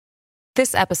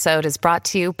This episode is brought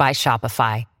to you by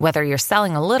Shopify. Whether you're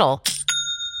selling a little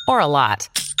or a lot,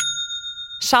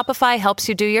 Shopify helps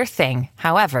you do your thing,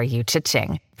 however you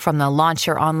cha-ching. From the launch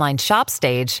your online shop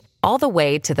stage, all the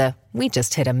way to the we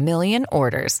just hit 1 million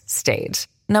orders stage.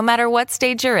 No matter what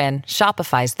stage you're in,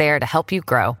 Shopify's there to help you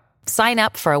grow. Sign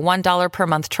up for a $1 per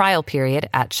month trial period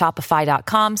at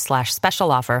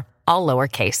shopify.com/special offer, all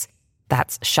lowercase.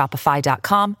 That's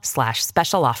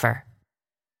shopify.com/special offer.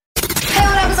 Hey,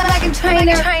 what up, it's Meghan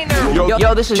Trainor.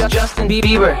 Yo, this is Justin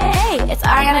Bieber. Hey, it's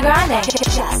Ariana Grande.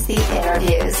 Just the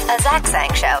Interviews, a Zach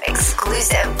Sang Show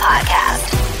exclusive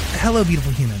podcast. Hello,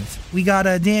 beautiful humans. We got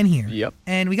Dan here. Yep.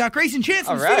 And we got Grayson Chance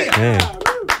in the All right. studio. Hey.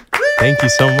 Thank you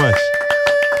so much.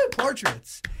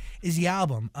 Portraits is the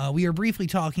album. We are briefly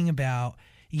talking about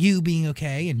you being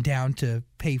okay and down to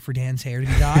pay for Dan's hair to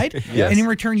be dyed. Yes. And in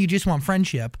return, you just want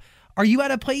friendship. Are you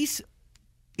at a place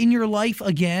in your life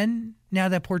again, now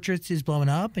that Portraits is blowing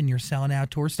up and you're selling out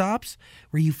tour stops,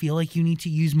 where you feel like you need to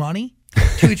use money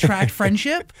to attract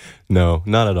friendship? No,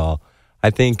 not at all. I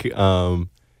think, Dan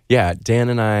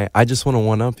and I just want to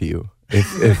one-up you.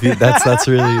 If you, that's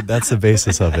the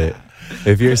basis of it.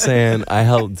 If you're saying I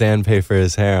helped Dan pay for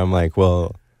his hair, I'm like,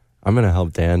 well, I'm going to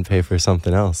help Dan pay for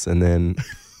something else. And then,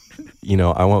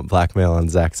 I want blackmail on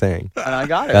Zach Sang. And I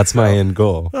got it. That's my end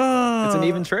goal. It's an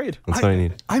even trade. That's what I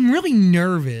need. I'm really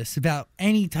nervous about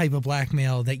any type of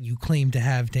blackmail that you claim to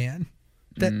have, Dan.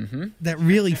 That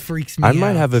really freaks me out. I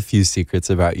might have a few secrets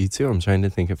about you, too. I'm trying to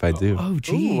think if I do. Oh,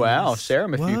 geez. Ooh, wow. Share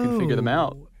them if you can figure them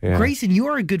out. Yeah. Grayson, you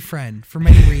are a good friend for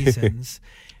many reasons.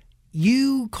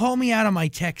 You call me out on my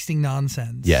texting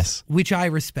nonsense. Yes. Which I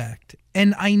respect.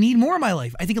 And I need more in my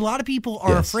life. I think a lot of people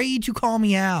are Yes. afraid to call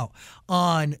me out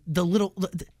on the little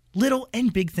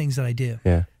and big things that I do.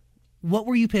 Yeah. What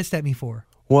were you pissed at me for?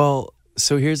 Well,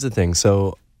 so here's the thing.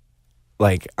 So,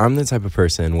 I'm the type of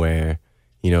person where,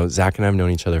 Zach and I have known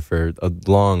each other for a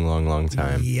long, long, long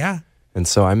time. Yeah. And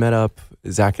so I met up,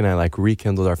 Zach and I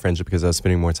rekindled our friendship because I was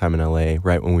spending more time in LA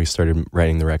right when we started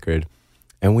writing the record.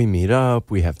 And we meet up,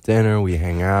 we have dinner, we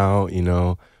hang out,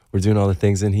 we're doing all the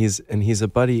things. And he's a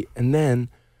buddy. And then,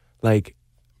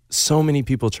 so many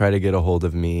people try to get a hold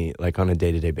of me, on a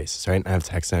day-to-day basis, right? And I have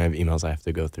texts and I have emails I have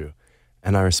to go through.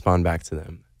 And I respond back to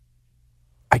them.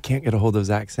 I can't get a hold of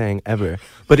Zach Sang ever.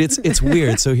 But it's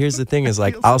weird. So here's the thing is,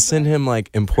 I'll send him,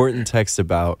 important text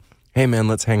about, hey, man,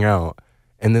 let's hang out.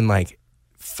 And then,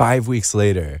 5 weeks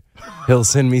later, he'll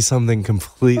send me something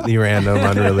completely random,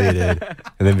 unrelated,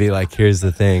 and then be like, here's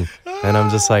the thing. And I'm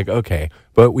just like, okay.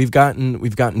 But we've gotten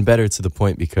better to the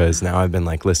point because now I've been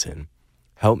like, listen,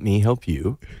 help me help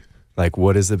you.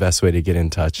 What is the best way to get in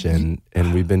touch? And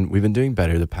we've been doing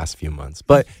better the past few months.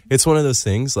 But it's one of those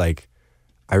things, I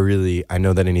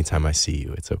know that anytime I see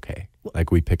you, it's okay.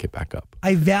 We pick it back up.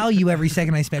 I value every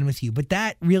second I spend with you, but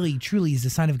that really, truly is a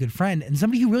sign of a good friend and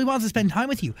somebody who really wants to spend time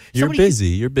with you.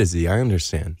 You're busy. I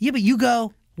understand. Yeah, but you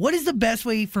go, what is the best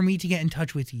way for me to get in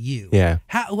touch with you? Yeah.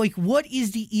 What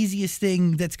is the easiest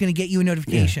thing that's going to get you a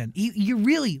notification? Yeah. You're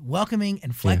really welcoming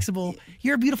and flexible. Yeah.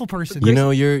 You're a beautiful person.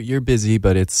 You're busy,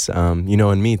 but it's,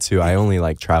 and me too. I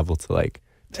only travel to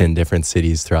 10 different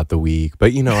cities throughout the week.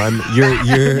 But you're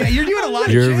yeah, you're doing a lot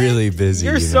of You're shit. really busy.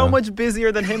 You're so much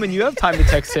busier than him and you have time to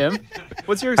text him.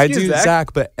 What's your I excuse, do, Zach?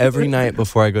 Zach, but every night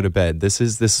before I go to bed, this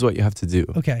is what you have to do.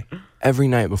 Okay. Every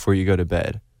night before you go to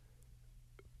bed,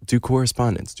 do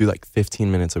correspondence. Do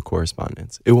 15 minutes of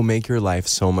correspondence. It will make your life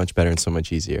so much better and so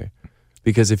much easier.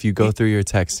 Because if you go through your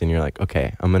text and you're like,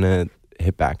 okay, I'm going to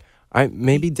hit back.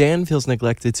 Maybe Dan feels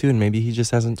neglected too, and maybe he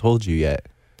just hasn't told you yet.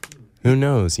 Who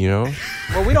knows, Well,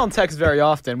 we don't text very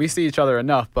often. We see each other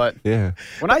enough, but yeah.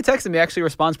 When I text him, he actually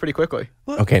responds pretty quickly.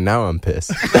 Okay, now I'm pissed.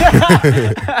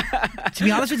 To be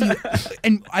honest with you,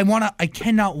 and I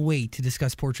cannot wait to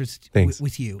discuss Portraits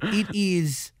with you. It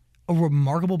is a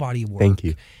remarkable body of work. Thank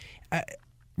you.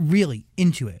 Really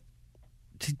into it.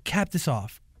 To cap this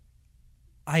off,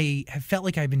 I have felt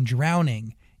like I've been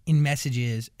drowning in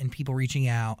messages and people reaching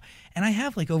out. And I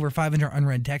have over 500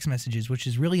 unread text messages, which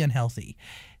is really unhealthy.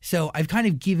 So I've kind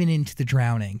of given in to the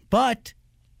drowning. But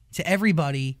to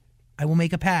everybody, I will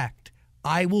make a pact.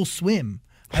 I will swim.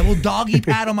 I will doggy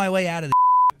paddle my way out of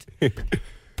the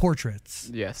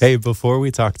Portraits. Yes. Hey, before we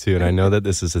talk to you, and I know that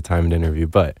this is a timed interview,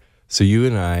 but so you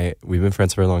and I, we've been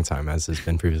friends for a long time, as has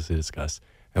been previously discussed.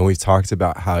 And we've talked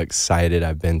about how excited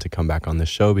I've been to come back on the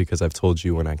show because I've told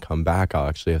you when I come back, I'll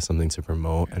actually have something to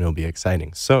promote and it'll be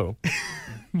exciting. So.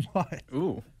 What?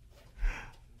 Ooh.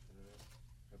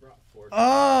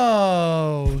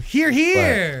 Oh,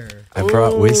 here. I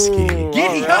brought whiskey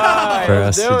Giddy right. up. for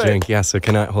us to do it. drink. Yeah, so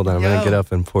can I, hold on, I'm going to get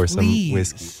up and pour please. some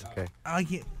whiskey. Okay. I'll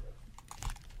get.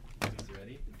 Oh,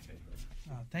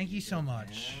 Thank you so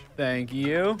much. Thank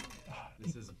you.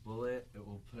 This is a bullet. It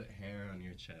will put hair on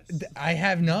your chest. I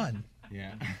have none.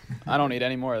 Yeah. I don't need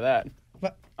any more of that.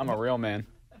 But I'm a real man.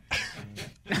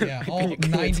 yeah, all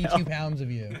Can you 92 tell? pounds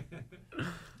of you.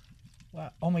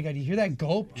 Wow. Oh my God, you hear that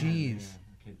gulp? Jeez.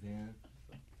 Okay, Dan.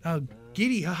 Oh,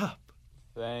 giddy up.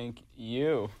 Thank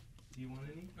you. Do you want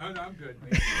any? Oh, no, I'm good.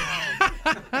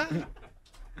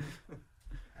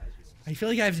 I feel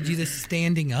like I have to do this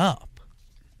standing up.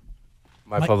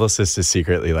 My publicist is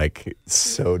secretly like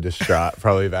so distraught,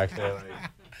 probably back there. Like,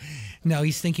 No,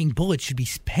 he's thinking Bullet should be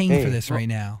paying Hey, for this right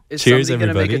now. Is Cheers, somebody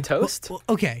gonna make a everybody. toast? Well,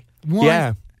 okay. One,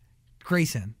 yeah.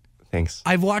 Grayson, Thanks.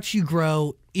 I've watched you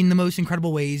grow in the most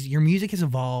incredible ways. Your music has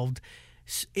evolved.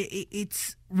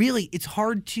 It's really, it's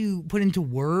hard to put into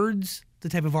words the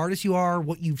type of artist you are,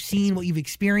 what you've seen, what you've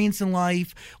experienced in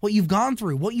life, what you've gone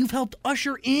through, what you've helped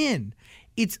usher in.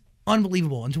 It's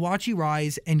unbelievable. And to watch you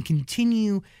rise and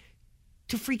continue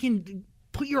to freaking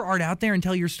put your art out there and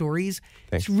tell your stories,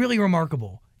 Thanks. it's really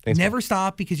remarkable. Thanks, Never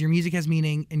stop because your music has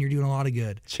meaning and you're doing a lot of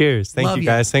good. Cheers. Thank Love you you.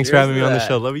 guys. Thanks for Cheers having me to on the that.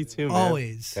 show. Love you too, man.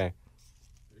 Always. Okay.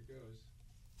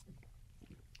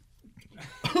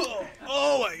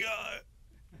 Oh my God.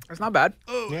 It's not bad.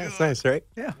 Yeah, it's nice, right?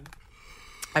 Yeah.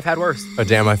 I've had worse. Oh,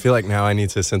 damn. I feel like now I need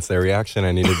to sense their reaction.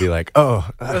 I need to be like, oh,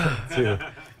 too.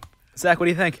 Zach, what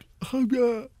do you think? Oh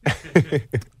God.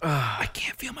 I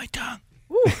can't feel my tongue.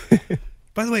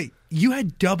 By the way, you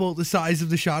had double the size of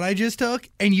the shot I just took,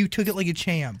 and you took it like a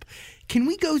champ. Can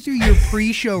we go through your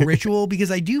pre-show ritual?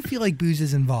 Because I do feel like booze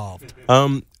is involved.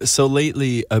 So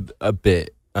lately, a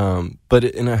bit, but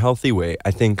in a healthy way.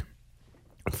 I think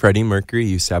Freddie Mercury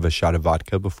used to have a shot of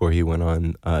vodka before he went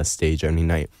on stage every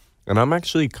night. And I'm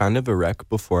actually kind of a wreck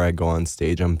before I go on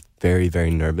stage. I'm very,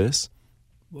 very nervous.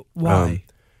 Why?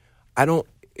 I don't,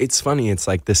 it's funny. It's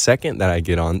like the second that I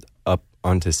get up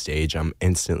onto stage, I'm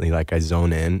instantly like I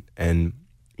zone in. And,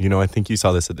 you know, I think you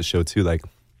saw this at the show too. Like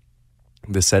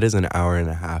the set is an hour and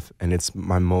a half and it's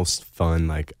my most fun.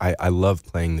 Like I love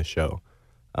playing the show.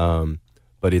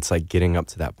 But it's like getting up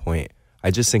to that point.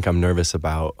 I just think I'm nervous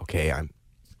about, okay,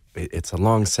 it's a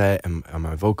long set. Am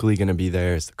I vocally going to be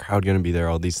there? Is the crowd going to be there?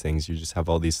 All these things. You just have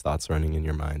all these thoughts running in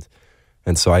your mind.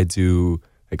 And so I do,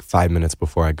 like 5 minutes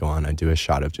before I go on, I do a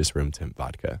shot of just room temp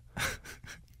vodka.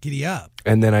 Giddy up.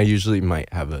 And then I usually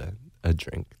might have a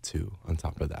drink too on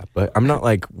top of that. But I'm not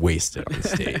like wasted on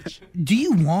stage. Do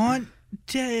you want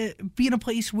to be in a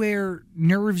place where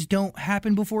nerves don't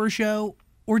happen before a show?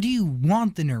 Or do you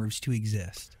want the nerves to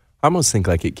exist? I almost think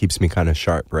like it keeps me kind of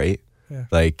sharp, right? Yeah.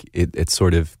 Like it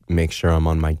sort of makes sure I'm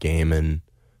on my game and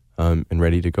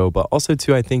ready to go. But also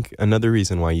too, I think another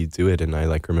reason why you do it, and I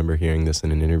like remember hearing this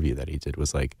in an interview that he did,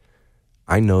 was like,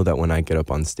 I know that when I get up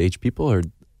on stage, people are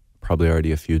probably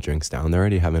already a few drinks down. They're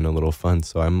already having a little fun.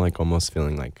 So I'm like almost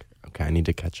feeling like, okay, I need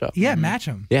to catch up. Yeah, match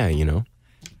them. Yeah, you know.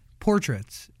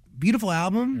 Portraits. Beautiful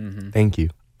album. Thank you.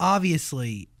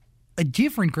 Obviously, a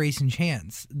different Grayson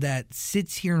Chance that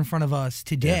sits here in front of us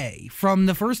today. From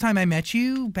the first time I met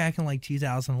you back in like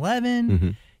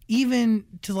 2011, even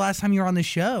to the last time you were on the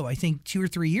show, I think 2 or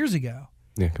 3 years ago.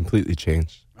 Yeah, completely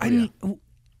changed. I mean,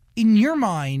 in your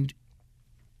mind,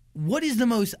 what is the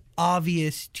most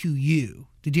obvious to you?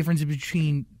 The difference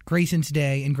between Grayson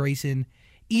today and Grayson,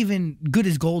 even good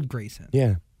as gold Grayson?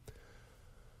 Yeah.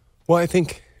 Well, I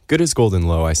think good as gold and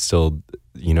low, I still,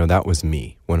 you know, that was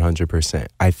me 100%.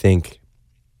 I think,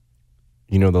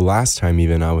 you know, the last time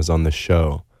even I was on the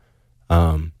show,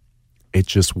 it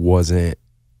just wasn't,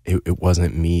 it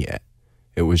wasn't me yet.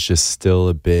 It was just still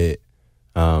a bit,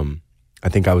 I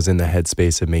think I was in the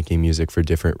headspace of making music for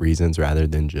different reasons rather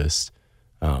than just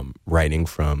writing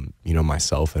from, you know,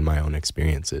 myself and my own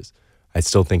experiences. I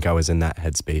still think I was in that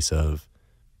headspace of,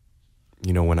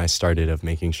 you know, when I started, of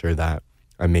making sure that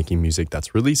I'm making music that's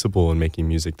releasable and making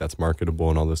music that's marketable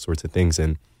and all those sorts of things.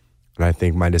 And I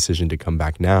think my decision to come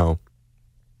back now,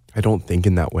 I don't think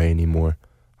in that way anymore.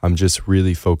 I'm just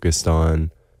really focused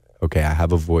on, okay, I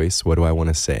have a voice. What do I want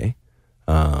to say?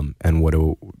 And what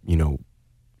do, you know,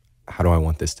 how do I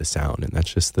want this to sound? And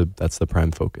that's the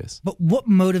prime focus. But what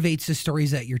motivates the stories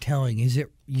that you're telling? Is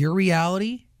it your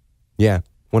reality? Yeah,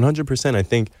 100%. I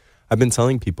think I've been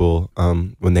telling people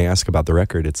when they ask about the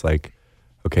record, it's like,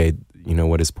 okay, you know,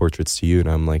 what is Portraits to you? And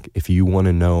I'm like, if you want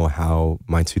to know how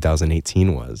my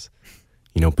 2018 was,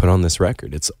 you know, put on this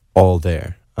record. It's all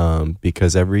there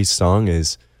because every song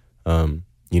is,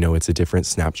 you know, it's a different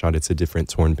snapshot. It's a different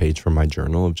torn page from my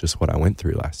journal of just what I went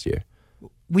through last year.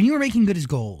 When you were making Good as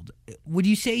Gold, would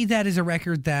you say that is a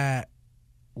record that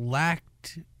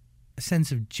lacked a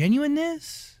sense of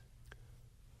genuineness?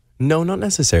 No, not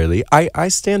necessarily. I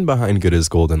stand behind Good as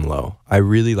Gold and Low. I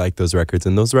really like those records.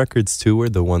 And those records, too, were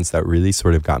the ones that really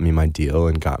sort of got me my deal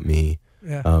and got me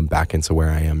back into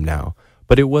where I am now.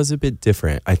 But it was a bit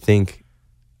different. I think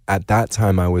at that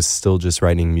time I was still just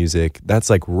writing music. That's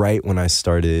like right when I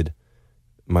started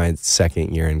my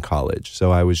second year in college.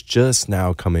 So I was just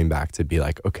now coming back to be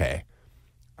like, okay,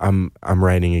 I'm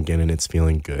writing again and it's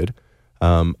feeling good.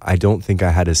 I don't think I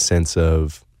had a sense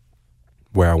of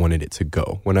where I wanted it to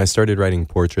go. When I started writing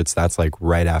Portraits, that's like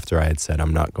right after I had said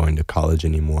I'm not going to college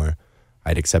anymore.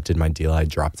 I'd accepted my deal, I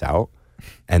dropped out.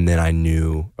 And then I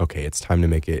knew, okay, it's time to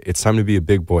make it. It's time to be a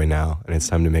big boy now, and it's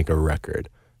time to make a record.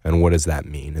 And what does that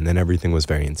mean? And then everything was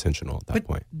very intentional at that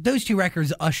point. Those two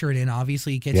records usher it in.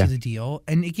 Obviously, it gets you the deal,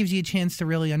 and it gives you a chance to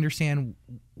really understand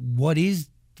what does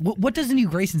the new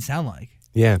Grayson sound like.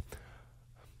 Yeah.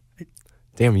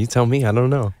 Damn, you tell me. I don't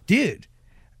know, dude.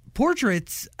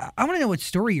 Portraits. I want to know what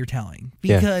story you're telling,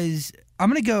 because I'm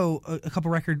going to go a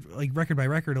couple record by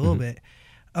record a little bit.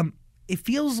 It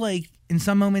feels like in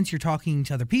some moments you're talking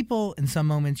to other people, in some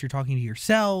moments you're talking to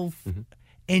yourself.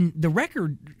 And the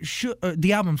record,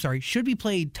 the album, should be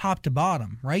played top to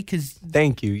bottom, right? Because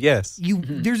thank you. Yes,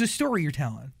 there's a story you're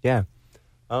telling. Yeah,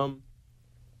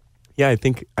 yeah. I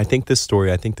think this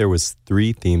story. I think there was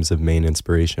 3 themes of main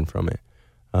inspiration from it.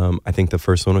 I think the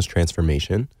first one was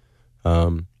transformation.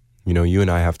 You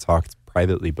and I have talked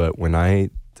privately, but when I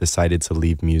decided to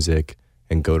leave music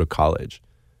and go to college,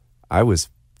 I was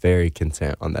very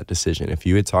content on that decision. If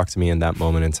you had talked to me in that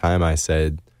moment in time, I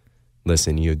said,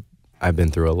 listen, I've been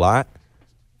through a lot.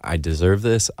 I deserve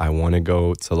this. I want to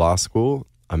go to law school.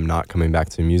 I'm not coming back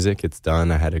to music. It's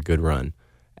done. I had a good run.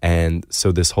 And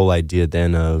so this whole idea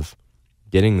then of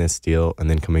getting this deal and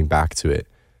then coming back to it,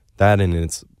 that and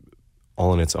it's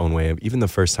all in its own way. Even the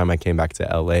first time I came back to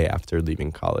LA after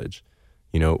leaving college,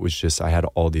 it was just, I had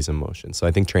all these emotions. So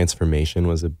I think transformation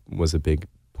was a big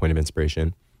point of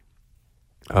inspiration.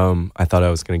 I thought I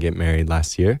was going to get married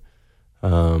last year,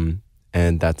 and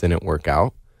that didn't work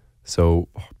out. So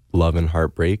love and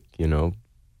heartbreak,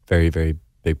 very, very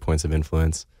big points of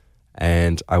influence.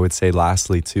 And I would say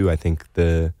lastly too, I think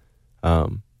the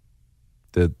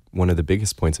one of the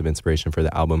biggest points of inspiration for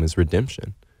the album is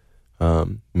redemption.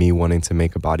 Me wanting to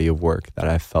make a body of work that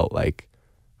I felt like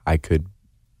I could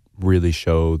really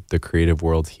show the creative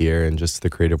world here and just the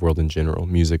creative world in general,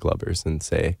 music lovers, and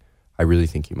say, I really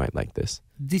think you might like this.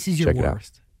 This is your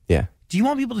worst. Yeah. Do you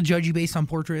want people to judge you based on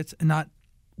Portraits and not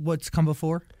what's come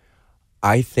before?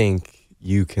 I think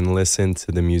you can listen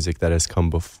to the music that has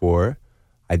come before.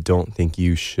 I don't think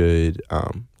you should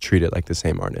treat it like the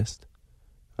same artist.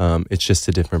 It's just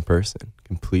a different person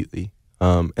completely.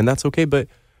 And that's okay. But,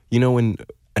 and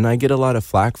I get a lot of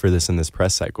flack for this in this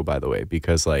press cycle, by the way,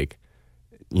 because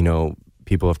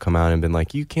people have come out and been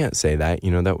like, you can't say that,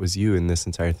 that was you in this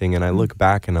entire thing. And I look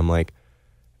back and I'm like,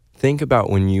 think about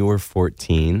when you were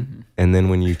 14 and then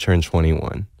when you turned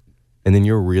 21. And then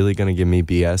you're really going to give me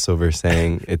BS over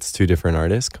saying it's 2 different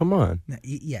artists? Come on.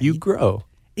 You grow.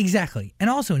 Exactly. And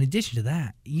also, in addition to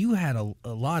that, you had a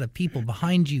lot of people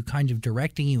behind you kind of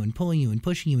directing you and pulling you and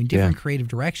pushing you in different creative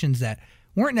directions that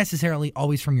weren't necessarily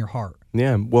always from your heart.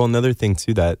 Yeah. Well, another thing,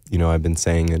 too, that, I've been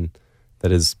saying, and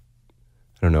that is,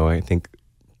 I don't know, I think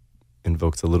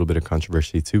invokes a little bit of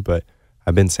controversy, too, but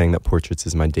I've been saying that Portraits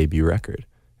is my debut record.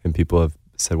 And people have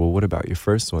said, well, what about your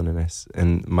first one?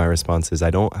 And my response is, I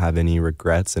don't have any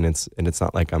regrets, and it's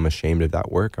not like I'm ashamed of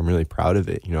that work. I'm really proud of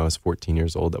it. I was 14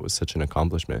 years old. That was such an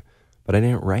accomplishment. But I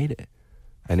didn't write it.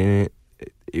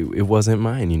 It wasn't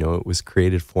mine. It was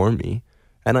created for me.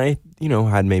 And I,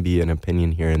 had maybe an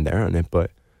opinion here and there on it.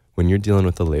 But when you're dealing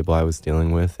with the label I was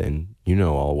dealing with, and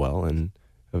all well, and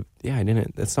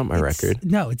that's not my record.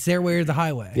 No, it's their way or the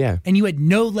highway. Yeah. And you had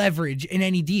no leverage in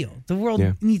any deal. The world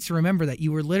needs to remember that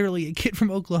you were literally a kid from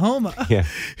Oklahoma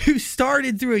who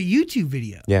started through a YouTube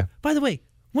video. Yeah. By the way,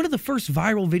 one of the first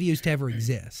viral videos to ever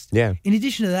exist. Yeah. In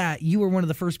addition to that, you were one of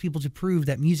the first people to prove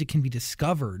that music can be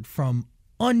discovered from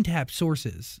untapped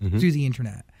sources through the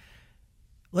internet.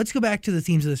 Let's go back to the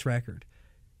themes of this record.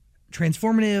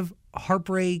 Transformative,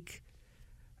 heartbreak.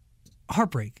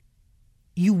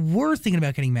 You were thinking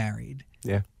about getting married.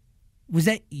 Yeah. Was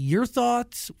that your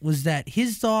thoughts? Was that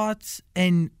his thoughts?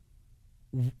 And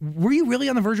were you really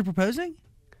on the verge of proposing?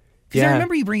 Because I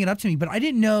remember you bringing it up to me, but I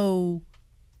didn't know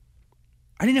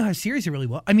how serious it really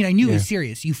was. I mean, I knew it was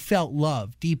serious. You felt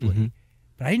love deeply.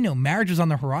 But I didn't know marriage was on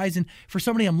the horizon for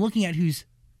somebody I'm looking at who's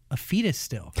a fetus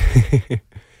still.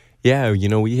 Yeah,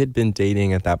 we had been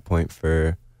dating at that point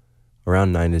for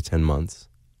around 9 to 10 months.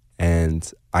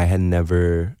 And I had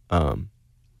never...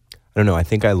 I don't know. I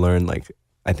think I learned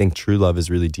I think true love is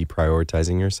really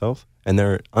deprioritizing yourself. And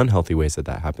there are unhealthy ways that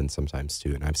happens sometimes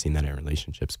too. And I've seen that in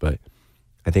relationships. But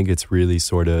I think it's really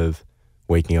sort of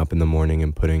waking up in the morning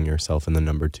and putting yourself in the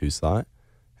number 2 slot.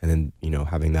 And then,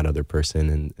 having that other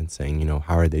person and saying,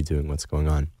 how are they doing? What's going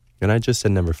on? And I just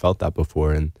had never felt that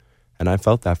before. And I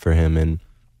felt that for him. And,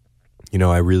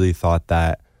 I really thought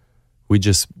that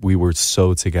we were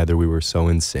so together. We were so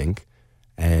in sync.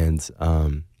 And,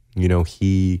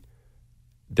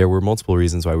 there were multiple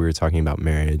reasons why we were talking about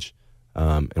marriage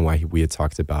and why we had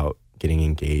talked about getting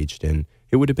engaged. And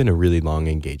it would have been a really long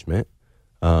engagement.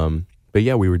 But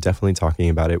yeah, we were definitely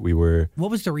talking about it. What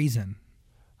was the reason?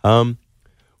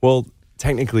 Well,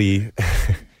 technically,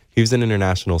 he was an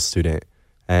international student.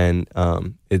 And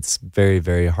it's very,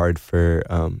 very hard for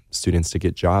students to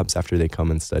get jobs after they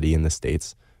come and study in the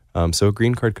States. So a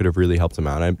green card could have really helped him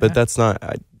out. But that's not,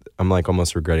 I'm like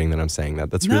almost regretting that I'm saying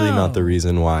that. That's really not the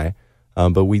reason why.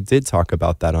 But we did talk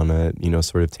about that on a,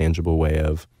 sort of tangible way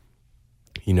of,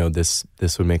 this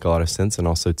would make a lot of sense. And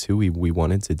also, too, we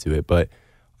wanted to do it. But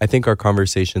I think our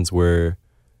conversations were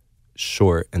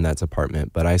short in that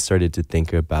department. But I started to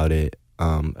think about it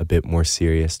a bit more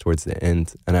serious towards the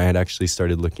end. And I had actually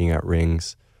started looking at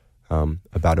rings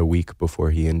about a week before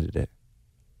he ended it.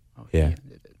 Oh, yeah. He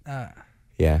ended it.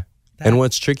 Yeah. And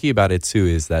what's tricky about it too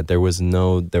is that there was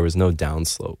no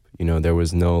downslope. There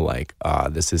was no like,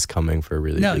 this is coming for a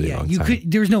really long time.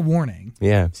 There was no warning.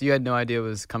 Yeah. So you had no idea it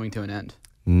was coming to an end?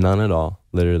 None at all,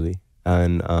 literally.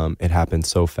 And it happened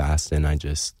so fast, and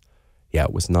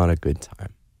it was not a good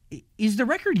time. Is the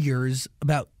record yours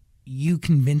about you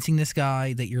convincing this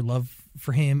guy that your love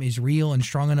for him is real and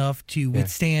strong enough to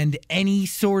withstand any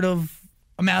sort of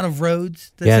amount of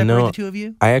roads that separate the two of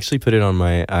you? I actually put it on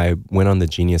I went on the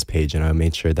Genius page and I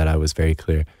made sure that I was very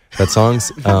clear. That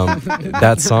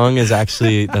song is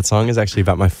actually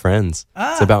about my friends.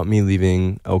 It's about me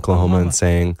leaving Oklahoma and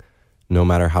saying, no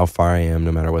matter how far I am,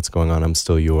 no matter what's going on, I'm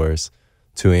still yours.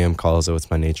 2 a.m. calls, it's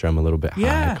my nature. I'm a little bit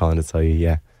high. Calling to tell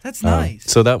you, That's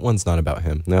nice. So that one's not about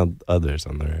him. Now others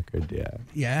on the record,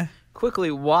 Yeah.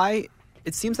 Quickly, why?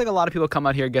 It seems like a lot of people come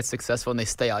out here, get successful, and they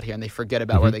stay out here and they forget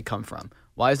about where they come from.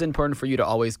 Why is it important for you to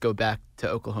always go back to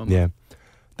Oklahoma? Yeah,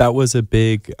 that was a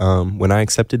big, when I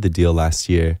accepted the deal last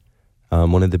year,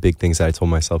 one of the big things that I told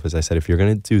myself is I said, if you're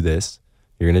going to do this,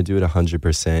 you're going to do it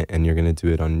 100% and you're going to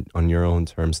do it on your own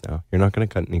terms now. You're not going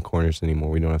to cut any corners anymore.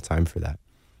 We don't have time for that.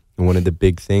 And one of the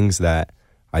big things that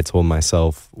I told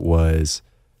myself was,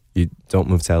 you don't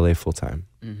move to LA full time.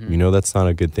 You know that's not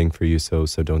a good thing for you, so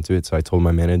don't do it. So I told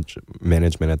my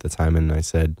management at the time, and I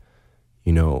said,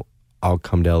 I'll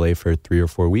come to LA for 3 or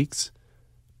 4 weeks,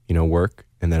 work,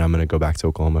 and then I'm going to go back to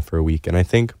Oklahoma for a week. And I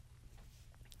think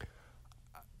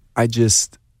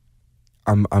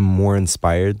I'm more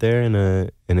inspired there in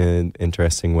an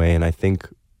interesting way, and I think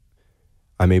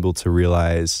I'm able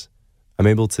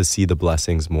to see the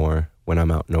blessings more when I'm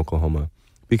out in Oklahoma.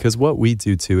 Because what we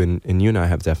do too, and you and I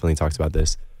have definitely talked about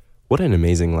this, what an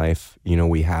amazing life,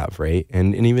 we have, right?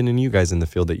 And even in you guys in the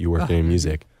field that you work in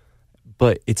music.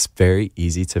 But it's very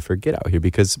easy to forget out here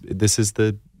because this is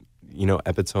the,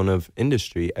 epitome of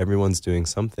industry. Everyone's doing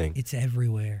something. It's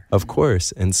everywhere. Of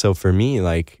course. And so for me,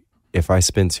 like, if I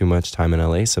spend too much time in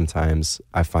LA sometimes,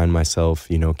 I find myself,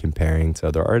 comparing to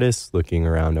other artists, looking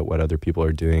around at what other people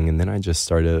are doing. And then I just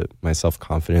started, my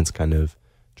self-confidence kind of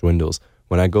dwindles.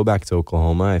 When I go back to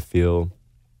Oklahoma, I feel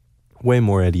way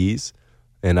more at ease.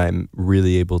 And I'm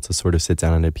really able to sort of sit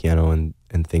down at a piano and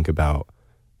think about,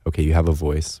 okay, you have a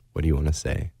voice. What do you want to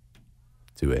say?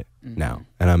 Do it now.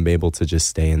 And I'm able to just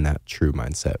stay in that true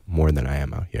mindset more than I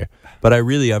am out here. But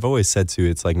I've always said too,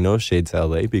 it's like no shade to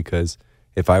LA because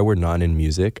if I were not in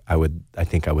music, I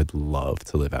think I would love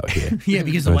to live out here. Yeah,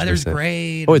 because the 100%. Weather's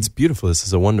great. Oh, it's beautiful. This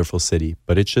is a wonderful city.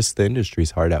 But it's just the industry's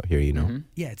hard out here,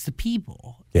 Yeah, it's the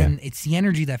people. Yeah. And it's the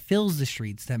energy that fills the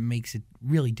streets that makes it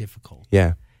really difficult.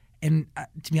 Yeah. And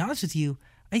to be honest with you,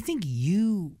 I think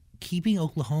you keeping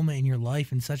Oklahoma in your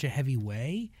life in such a heavy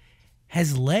way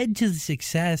has led to the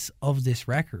success of this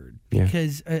record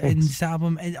because and this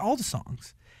album and all the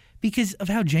songs because of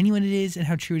how genuine it is and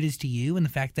how true it is to you and the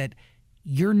fact that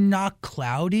you're not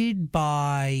clouded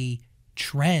by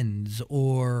trends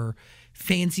or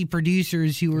fancy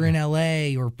producers who are in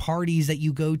LA or parties that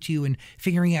you go to and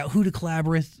figuring out who to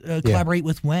collaborate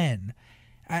with when.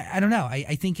 I don't know.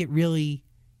 I think it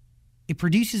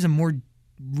produces a more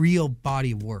real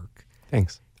body of work.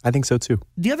 Thanks. I think so too.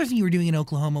 The other thing you were doing in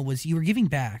Oklahoma was you were giving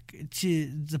back to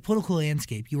the political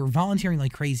landscape. You were volunteering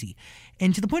like crazy.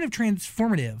 And to the point of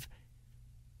transformative,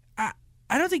 I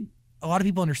don't think a lot of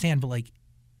people understand, but like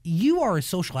you are a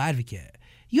social advocate.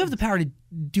 You have the power to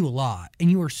do a lot, and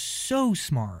you are so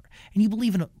smart, and you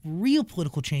believe in a real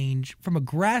political change from a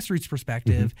grassroots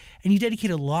perspective, and you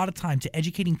dedicate a lot of time to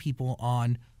educating people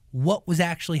on what was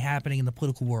actually happening in the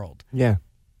political world. Yeah.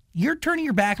 You're turning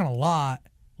your back on a lot.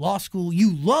 Law school,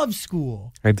 you love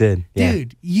school. I did. Yeah.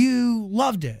 Dude, you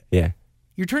loved it. Yeah.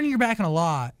 You're turning your back on a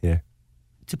lot Yeah.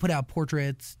 to put out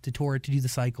portraits, to tour it, to do the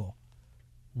cycle.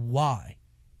 Why?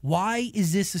 Why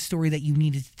is this a story that you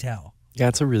needed to tell? Yeah,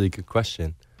 it's a really good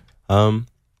question.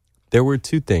 There were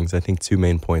two things, I think two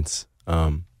main points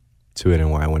to it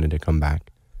and why I wanted to come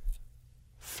back.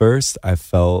 First, I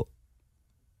felt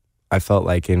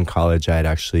like in college I had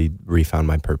actually refound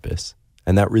my purpose.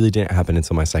 And that really didn't happen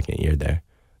until my second year there.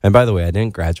 And by the way, I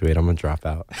didn't graduate. I'm a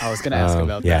dropout. I was going to ask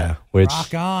about yeah, that. which,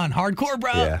 Rock on. Hardcore,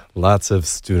 bro. yeah, lots of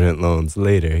student loans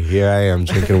later. Here I am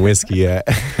drinking whiskey at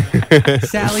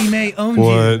Sally Mae owned you.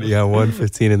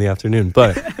 1:15 in the afternoon.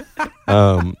 But,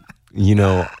 you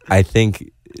know, I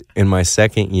think in my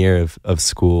second year of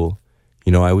school,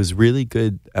 you know, I was really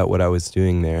good at what I was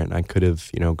doing there. And I could have,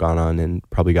 you know, gone on and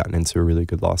probably gotten into a really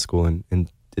good law school and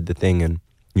did the thing. And,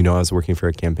 you know, I was working for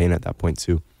a campaign at that point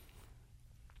too.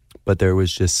 But there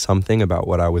was just something about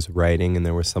what I was writing, and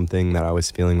there was something that I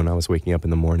was feeling when I was waking up in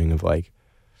the morning of like,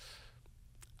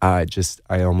 I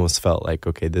almost felt like,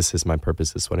 okay, this is my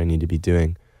purpose. This is what I need to be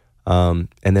doing. And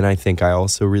then I think I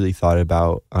also really thought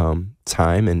about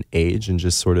time and age and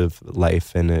just sort of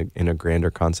life in a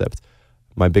grander concept.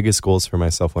 My biggest goals for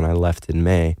myself when I left in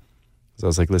May was I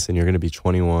was like, listen, you're going to be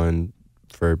 21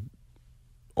 for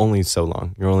only so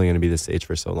long. You're only going to be this age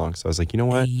for so long. So I was like, you know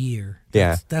what? A year.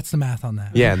 Yeah. That's the math on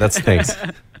that. Yeah, that's thanks.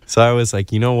 So I was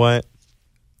like, you know what?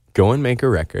 Go and make a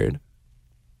record.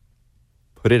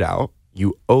 Put it out.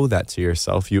 You owe that to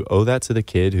yourself. You owe that to the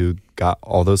kid who got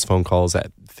all those phone calls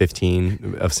at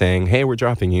 15 of saying, hey, we're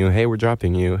dropping you. Hey, we're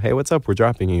dropping you. Hey, what's up? We're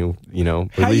dropping you. You know,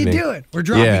 we're How leaving. you doing? We're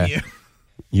dropping you.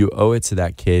 You owe it to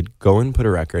that kid. Go and put a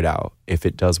record out. If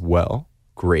it does well,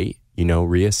 great. You know,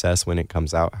 reassess when it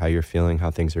comes out, how you're feeling,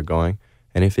 how things are going.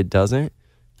 And if it doesn't,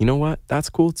 you know what? That's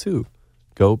cool too.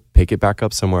 Go pick it back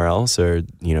up somewhere else, or,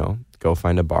 you know, go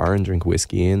find a bar and drink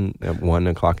whiskey at 1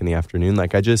 o'clock in the afternoon.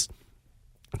 Like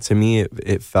to me,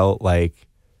 it felt like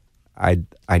I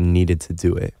needed to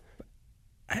do it.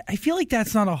 I feel like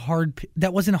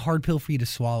that wasn't a hard pill for you to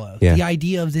swallow. Yeah. The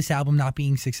idea of this album not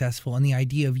being successful and the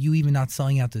idea of you even not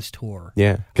selling out this tour.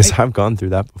 Yeah, because I've gone through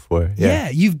that before. Yeah,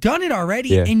 you've done it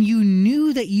already, and you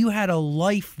knew that you had a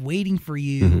life waiting for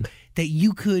you that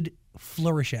you could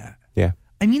flourish at. Yeah.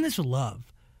 I mean this with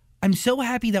love. I'm so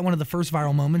happy that one of the first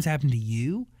viral moments happened to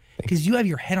you because you have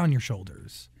your head on your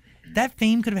shoulders. That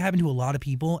fame could have happened to a lot of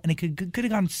people, and it could have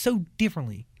gone so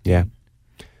differently. Yeah.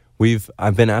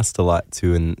 I've been asked a lot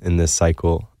too in this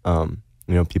cycle. You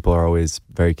know, people are always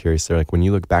very curious. They're like, when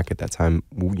you look back at that time,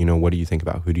 you know, what do you think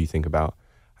about? Who do you think about?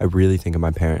 I really think of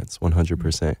my parents,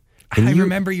 100%. I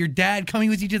remember your dad coming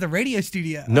with you to the radio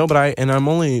studio. No, but I'm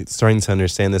only starting to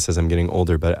understand this as I'm getting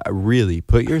older, but I really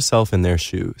put yourself in their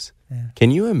shoes. Yeah.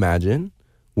 Can you imagine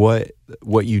what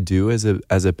you do as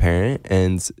a parent?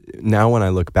 And now when I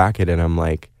look back at it, I'm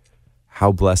like,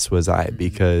 how blessed was I?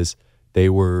 Because they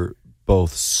were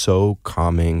both so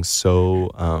calming,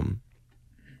 so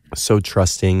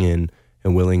trusting and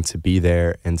willing to be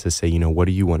there and to say, you know, what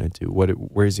do you want to do?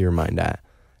 Where's your mind at?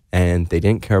 And they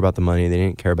didn't care about the money. They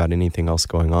didn't care about anything else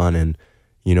going on. And,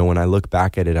 you know, when I look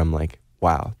back at it, I'm like,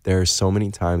 wow, there are so many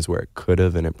times where it could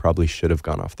have and it probably should have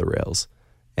gone off the rails.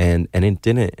 And it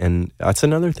didn't. And that's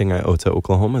another thing I owe to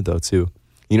Oklahoma, though, too.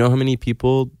 You know how many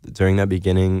people during that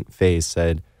beginning phase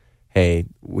said, hey,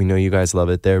 we know you guys love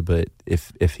it there, but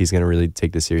if he's going to really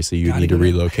take this seriously, you need to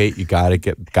relocate. You got to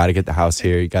get the house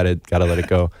here. You got to let it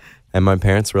go. And my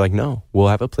parents were like, no, we'll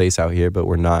have a place out here, but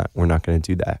we're not going to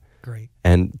do that. Great.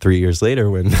 And 3 years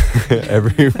later, when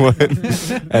everyone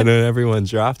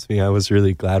dropped me, I was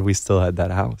really glad we still had that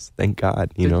house. Thank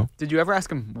God, you know? Did you ever ask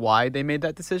them why they made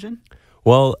that decision?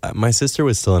 Well, my sister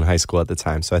was still in high school at the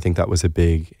time, so I think that was a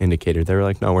big indicator. They were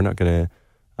like, no, we're not going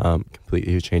to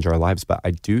completely change our lives. But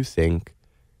I do think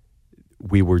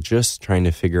we were just trying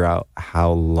to figure out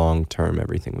how long-term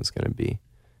everything was going to be.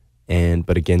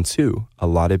 But again, too, a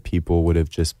lot of people would have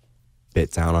just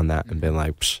bit down on that and been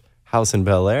like, psh, house in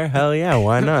Bel Air? Hell yeah,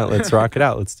 why not? Let's rock it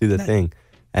out. Let's do the thing.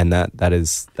 And that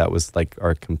was like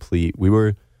our complete, we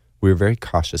were very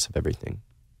cautious of everything.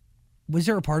 Was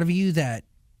there a part of you that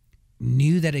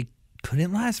knew that it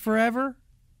couldn't last forever?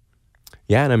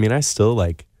 Yeah, and I mean, I still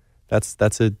like,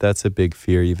 that's a big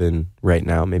fear even right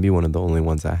now. Maybe one of the only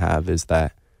ones I have is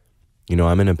that, you know,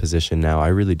 I'm in a position now, I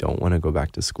really don't want to go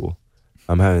back to school.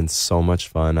 I'm having so much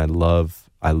fun.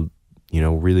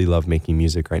 really love making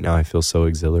music right now. I feel so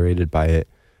exhilarated by it.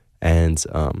 And,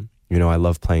 I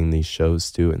love playing these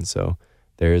shows too. And so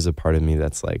there is a part of me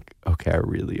that's like, okay, I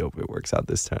really hope it works out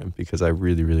this time because I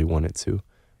really, really want it to.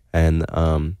 And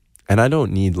I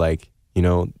don't need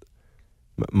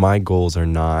my goals are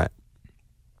not,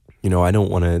 I don't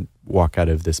want to walk out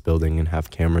of this building and have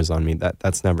cameras on me.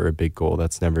 That's never a big goal.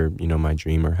 That's never, my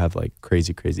dream, or have like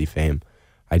crazy, crazy fame.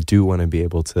 I do want to be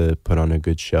able to put on a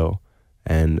good show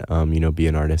and, be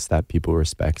an artist that people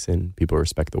respect and people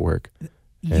respect the work.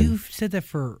 You've said that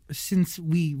since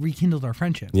we rekindled our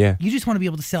friendship. Yeah. You just want to be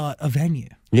able to sell out a venue.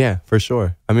 Yeah, for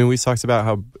sure. I mean, we talked about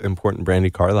how important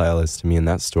Brandi Carlile is to me in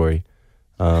that story.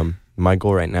 My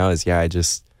goal right now is,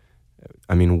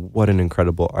 what an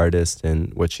incredible artist,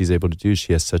 and what she's able to do.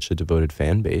 She has such a devoted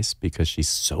fan base because she's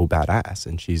so badass,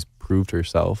 and she's proved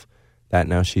herself that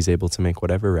now she's able to make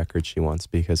whatever record she wants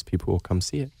because people will come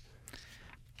see it.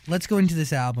 Let's go into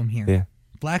this album here. Yeah.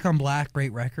 Black on Black,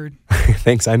 great record.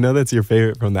 Thanks. I know that's your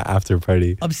favorite from the after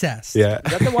party. Obsessed. Yeah.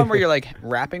 Is that the one where you're like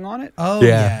rapping on it? Oh,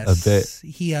 yeah, yes. a bit.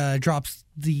 He drops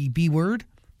the B word,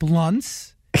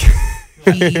 blunts.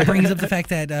 He brings up the fact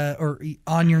that, or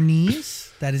on your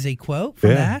knees. That is a quote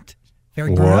from that.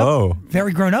 Very grown up.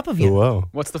 Very grown up of you. Whoa.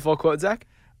 What's the full quote, Zach?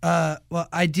 Well,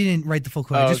 I didn't write the full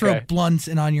quote. Oh, I just okay. wrote blunts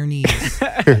and on your knees.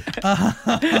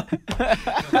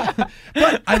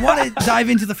 But I want to dive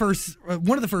into the first,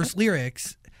 one of the first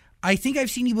lyrics. I think I've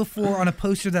seen you before on a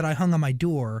poster that I hung on my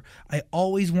door. I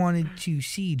always wanted to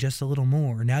see just a little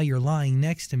more. Now you're lying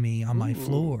next to me on my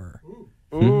floor.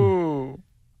 Ooh.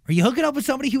 Are you hooking up with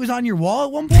somebody who was on your wall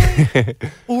at one point?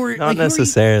 Or Not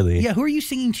necessarily. Who are you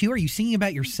singing to? Are you singing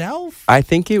about yourself? I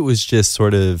think it was just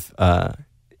sort of,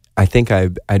 I think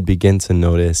I'd begin to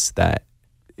notice that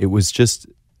it was just,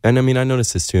 and I mean, I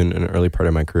noticed this too in an early part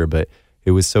of my career, but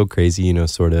it was so crazy,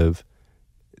 sort of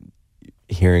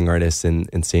hearing artists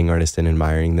and seeing artists and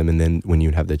admiring them. And then when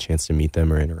you'd have the chance to meet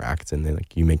them or interact, and then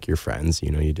like you make your friends,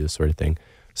 you do this sort of thing.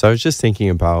 So I was just thinking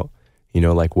about,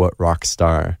 like what rock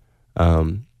star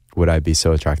would I be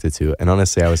so attracted to? And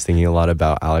honestly, I was thinking a lot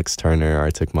about Alex Turner,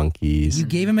 Arctic Monkeys. You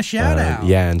gave him a shout out.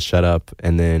 Yeah, and Shut Up.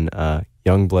 And then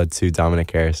Youngblood too, Dominic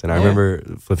Harris. And I remember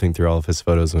flipping through all of his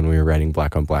photos when we were writing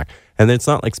Black on Black. And it's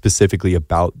not like specifically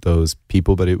about those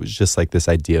people, but it was just like this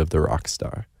idea of the rock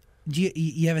star. Do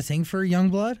you have a thing for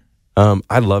Youngblood?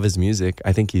 I love his music.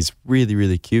 I think he's really,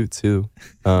 really cute too.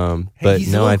 But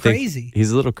he's no, a little I think crazy.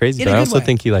 He's a little crazy, In but a I good also way.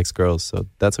 think he likes girls, so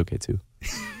that's okay too.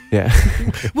 Yeah.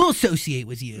 We'll associate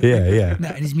with you. Yeah. No,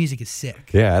 and his music is sick.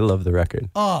 Yeah, I love the record.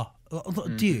 Oh,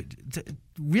 dude,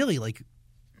 really like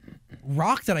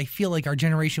rock that I feel like our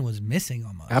generation was missing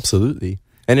almost. Absolutely.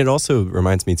 And it also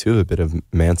reminds me too a bit of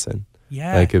Manson.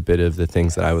 Yeah. Like a bit of the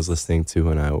things that I was listening to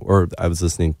I was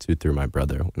listening to through my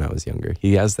brother when I was younger.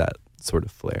 He has that sort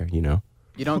of flair, You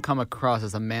don't come across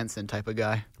as a Manson type of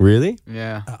guy. Really?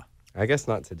 Yeah. I guess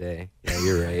not today. Yeah,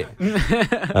 you're right.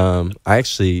 I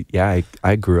actually,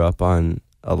 I grew up on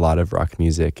a lot of rock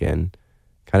music, and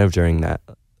kind of during that,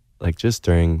 like just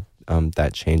during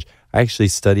that change, I actually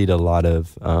studied a lot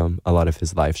of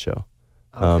his live show,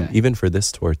 Okay. even for this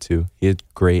tour too. He had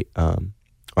great on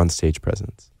stage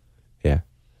presence. Yeah,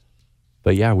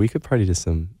 but yeah, we could party to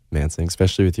some Manson,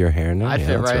 especially with your hair now. I'd Yeah,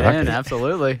 fit let's right rock in. it.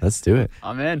 Absolutely. Let's do it.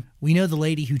 I'm in. We know the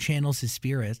lady who channels his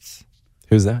spirits.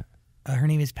 Who's that? Her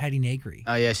name is Patty Negri.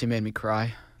 Oh, yeah. She made me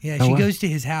cry. Yeah, Oh, she wow. goes to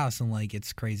his house and like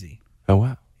it's crazy. Oh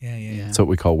wow, Yeah. that's what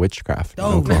we call witchcraft in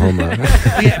Oh. Oklahoma.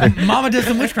 Yeah, Mama does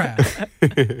some witchcraft.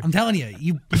 I'm telling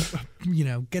you,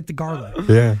 get the garlic.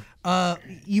 Yeah,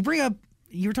 You bring up,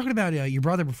 you were talking about your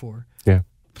brother before. yeah,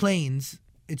 Planes.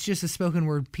 It's just a spoken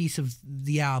word piece of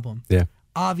the album. yeah.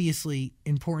 Obviously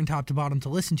important top to bottom to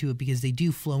listen to it because they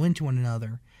do flow into one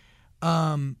another.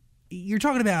 You're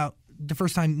talking about the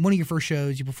first time, one of your first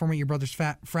shows, you perform at your brother's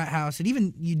frat house, and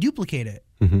even you duplicate it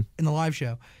in the live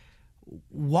show.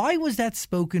 Why was that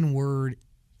spoken word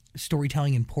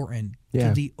storytelling important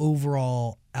to the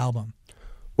overall album?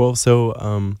 Well, so,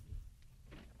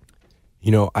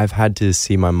 I've had to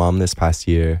see my mom this past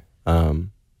year,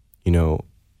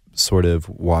 sort of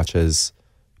watch as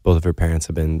both of her parents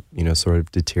have been, sort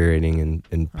of deteriorating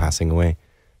and passing away.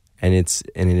 And it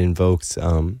invoked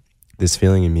this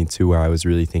feeling in me too, where I was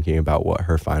really thinking about what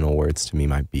her final words to me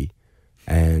might be.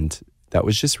 And that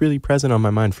was just really present on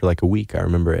my mind for like a week. I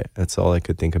remember it. That's all I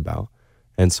could think about.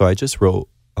 And so I just wrote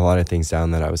a lot of things down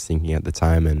that I was thinking at the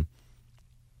time. And,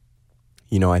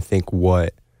 I think what's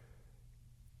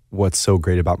so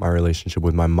great about my relationship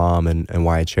with my mom and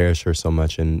why I cherish her so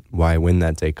much and why when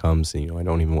that day comes, I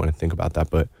don't even want to think about that,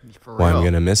 but For why I'm real.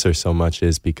 going to miss her so much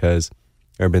is because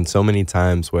there have been so many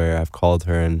times where I've called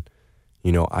her and,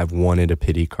 you know, I've wanted a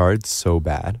pity card so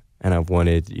bad, and I've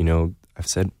wanted, you know, I've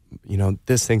said, you know,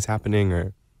 this thing's happening,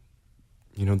 or,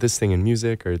 you know, this thing in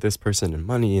music, or this person in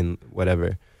money and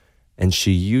whatever. And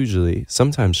she usually,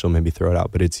 sometimes she'll maybe throw it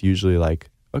out, but it's usually like,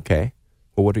 okay,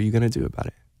 well, what are you going to do about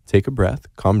it? Take a breath,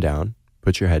 calm down,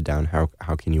 put your head down.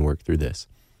 How can you work through this?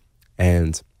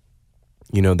 And,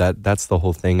 you know, that's the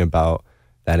whole thing about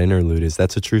that interlude, is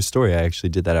that's a true story. I actually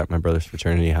did that at my brother's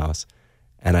fraternity house.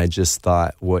 And I just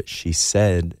thought what she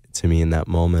said to me in that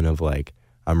moment of like,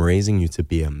 I'm raising you to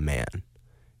be a man,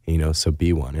 you know, so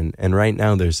be one. And right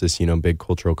now there's this, you know, big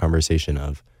cultural conversation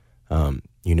of,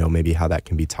 you know, maybe how that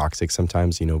can be toxic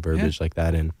sometimes, you know, verbiage like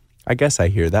that. And I guess I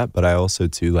hear that, but I also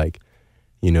too, like,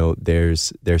 you know,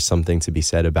 there's something to be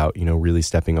said about, you know, really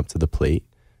stepping up to the plate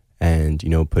and, you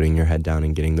know, putting your head down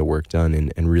and getting the work done,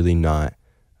 and really not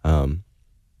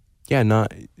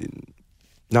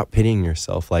pitying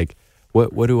yourself. Like,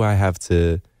 what do I have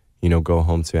to, you know, go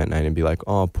home to at night and be like,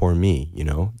 oh, poor me, you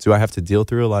know? Do I have to deal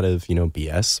through a lot of, you know,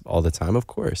 BS all the time? Of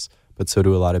course. But so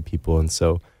do a lot of people. And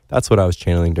so that's what I was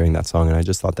channeling during that song. And I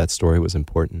just thought that story was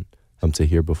important to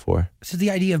hear before. So the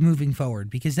idea of moving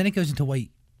forward, because then it goes into White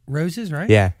Roses, right?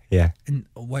 Yeah. And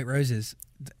White Roses.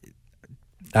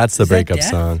 That's the breakup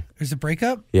song. There's a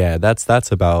breakup? Yeah,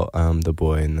 that's about the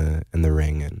boy in the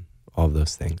ring and all of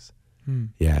those things.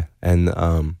 Yeah. And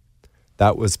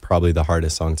that was probably the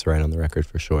hardest song to write on the record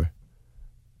for sure.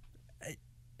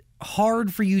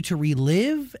 Hard for you to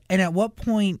relive? And at what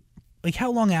point, like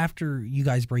how long after you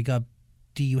guys break up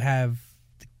do you have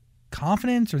the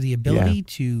confidence or the ability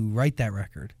to write that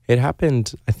record? It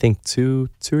happened, I think, two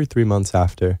or 3 months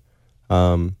after.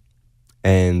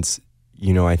 And,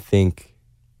 you know, I think,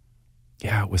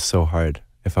 it was so hard,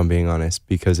 if I'm being honest,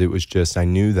 because it was just, I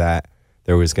knew that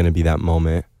there was going to be that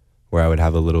moment where I would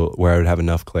have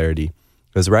enough clarity.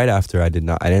 It was right after I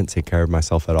didn't take care of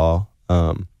myself at all.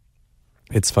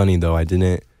 It's funny though, I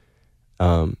didn't,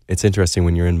 it's interesting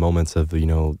when you're in moments of, you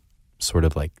know, sort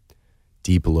of like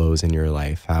deep lows in your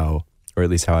life, or at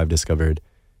least how I've discovered,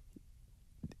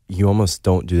 you almost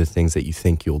don't do the things that you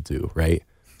think you'll do, right?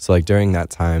 So like during that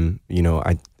time, you know,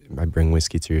 I bring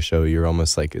whiskey to your show, you're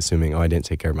almost like assuming, I didn't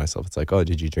take care of myself. It's like,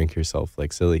 did you drink yourself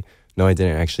like silly? No, I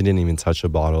didn't. I actually didn't even touch a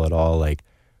bottle at all. Like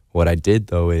what I did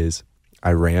though is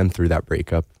I ran through that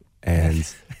breakup, and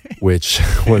which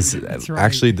was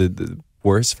actually the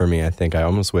worst for me. I think I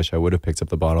almost wish I would have picked up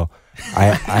the bottle.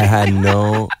 I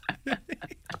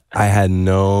had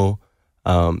no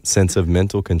sense of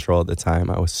mental control at the time.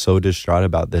 I was so distraught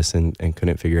about this and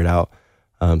couldn't figure it out.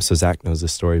 So Zach knows the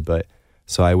story, but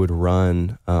so I would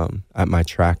run at my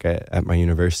track at my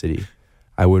university.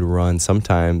 I would run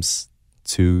sometimes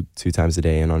two times a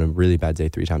day, and on a really bad day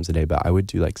 3 times a day, but I would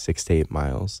do like 6 to 8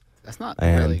 miles. That's not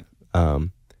really.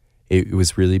 It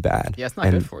was really bad. Yeah, it's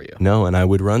not good for you. No, and I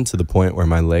would run to the point where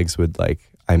my legs would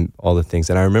all the things.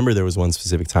 And I remember there was one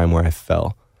specific time where I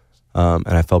fell, and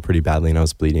I fell pretty badly, and I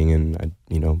was bleeding, and I,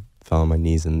 you know, fell on my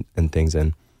knees and things.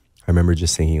 And I remember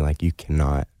just thinking like, you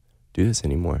cannot do this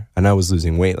anymore. And I was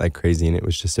losing weight like crazy, and it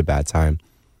was just a bad time.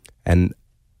 And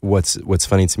what's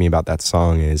funny to me about that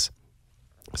song is,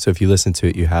 so if you listen to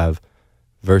it, you have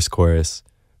verse, chorus,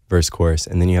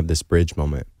 and then you have this bridge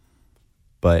moment.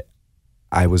 But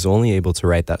I was only able to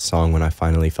write that song when I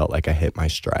finally felt like I hit my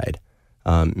stride,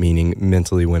 meaning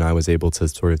mentally when I was able to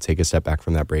sort of take a step back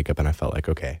from that breakup and I felt like,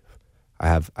 okay, I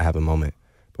have a moment.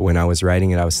 But when I was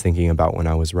writing it, I was thinking about when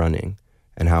I was running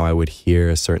and how I would hear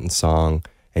a certain song.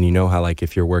 And you know how like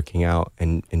if you're working out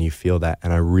and you feel that,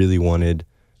 and I really wanted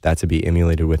that to be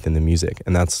emulated within the music.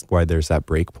 And that's why there's that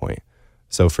break point.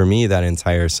 So for me, that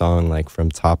entire song, like from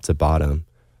top to bottom,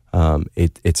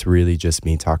 it's really just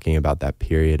me talking about that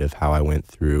period of how I went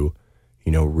through,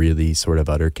 you know, really sort of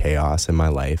utter chaos in my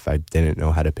life. I didn't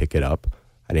know how to pick it up.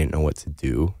 I didn't know what to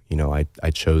do. You know,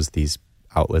 I chose these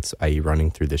outlets, i.e.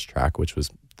 running through this track, which was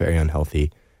very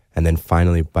unhealthy. And then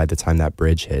finally, by the time that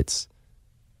bridge hits,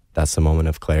 that's the moment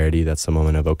of clarity. That's the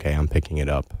moment of, okay, I'm picking it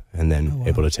up, and then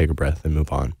able to take a breath and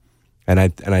move on. And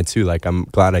I too, like, I'm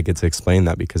glad I get to explain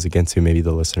that, because again, too, maybe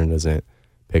the listener doesn't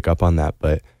pick up on that.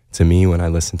 But to me, when I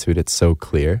listen to it, it's so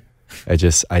clear. I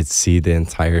see the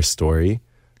entire story.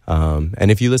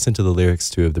 And if you listen to the lyrics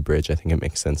too of the bridge, I think it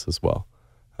makes sense as well.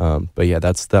 But yeah,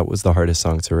 that was the hardest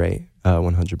song to write,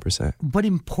 100%. But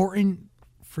important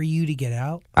for you to get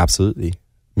out? Absolutely.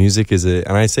 Music is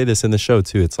and I say this in the show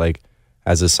too, it's like,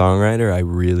 as a songwriter, I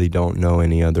really don't know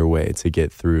any other way to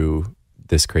get through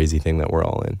this crazy thing that we're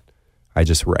all in. I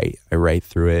just write. I write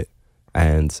through it,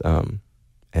 and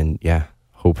yeah,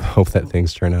 hope that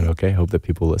things turn out okay. Hope that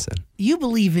people listen. You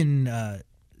believe in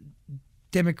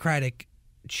democratic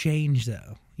change,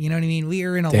 though. You know what I mean? We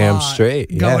are in a Damn lot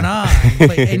straight, going yeah.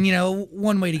 on. And, you know,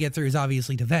 one way to get through is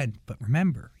obviously to vent. But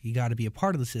remember, you got to be a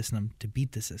part of the system to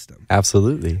beat the system.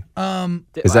 Absolutely.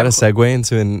 Is that a segue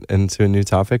into a new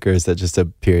topic, or is that just a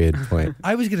period point?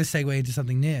 I was going to segue into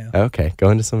something new. Okay, go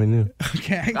into something new.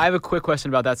 Okay. I have a quick question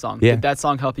about that song. Yeah. Did that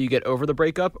song help you get over the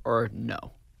breakup or no?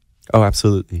 Oh,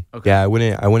 absolutely. Okay. Yeah, I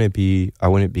wouldn't be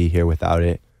here without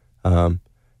it. And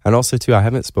also too, I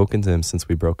haven't spoken to him since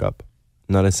we broke up.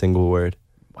 Not a single word.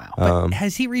 Wow. But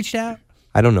has he reached out?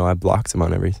 I don't know. I blocked him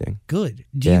on everything. Good.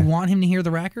 Do Yeah. you want him to hear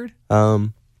the record? I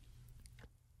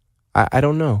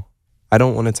don't know. I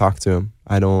don't want to talk to him.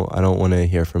 I don't want to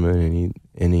hear from him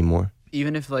anymore.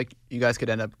 Even if like you guys could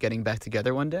end up getting back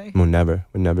together one day? Would never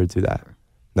do that.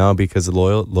 No, because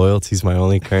loyalty's my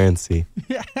only currency.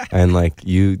 And like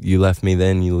you left me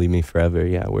then, you leave me forever.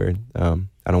 Yeah, we're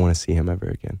I don't want to see him ever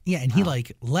again. Yeah, and he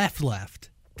like left.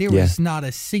 There was not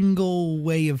a single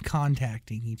way of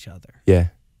contacting each other. Yeah.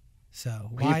 So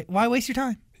why waste your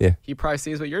time? He probably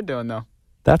sees what you're doing though.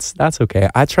 That's okay.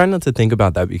 I try not to think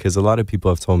about that because a lot of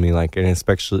people have told me, like, and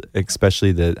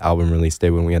especially the album release day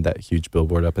when we had that huge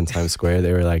billboard up in Times Square,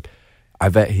 they were like, I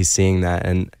bet he's seeing that.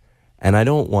 And I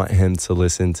don't want him to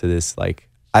listen to this. Like,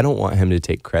 I don't want him to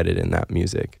take credit in that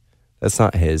music. That's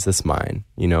not his. That's mine.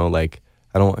 You know, like,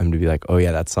 I don't want him to be like, oh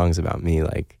yeah, that song's about me.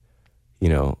 Like, you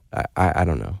know, I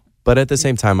don't know. But at the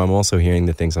same time, I'm also hearing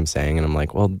the things I'm saying, and I'm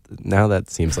like, well, now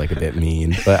that seems like a bit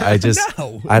mean. But I just,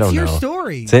 No, I don't it's your know.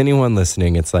 story. To anyone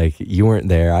listening, it's like, you weren't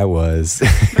there. I was.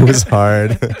 It was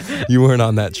hard. You weren't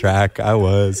on that track. I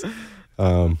was.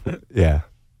 Yeah.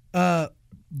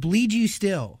 Bleed You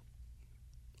Still.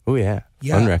 Oh, yeah.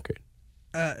 Yeah. Fun record.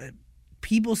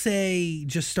 People say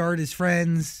just start as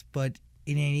friends, but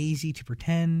it ain't easy to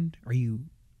pretend.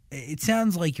 It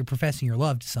sounds like you're professing your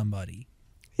love to somebody.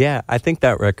 Yeah, I think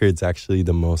that record's actually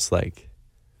the most like,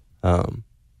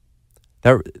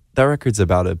 that record's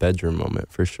about a bedroom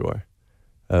moment for sure.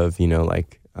 Of, you know,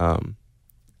 like,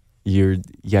 you're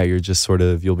just sort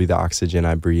of, you'll be the oxygen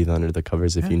I breathe under the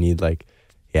covers if you need, like,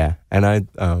 yeah. And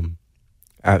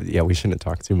we shouldn't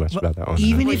talk too much about that one.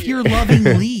 Even if your loving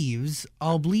leaves,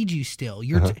 I'll bleed you still.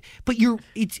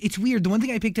 It's weird. The one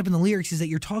thing I picked up in the lyrics is that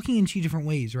you're talking in two different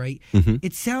ways, right? Mm-hmm.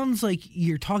 It sounds like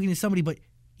you're talking to somebody, but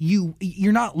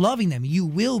you're not loving them. You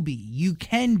will be. You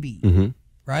can be. Mm-hmm.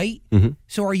 Right? Mm-hmm.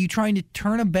 So are you trying to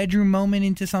turn a bedroom moment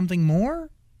into something more?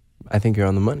 I think you're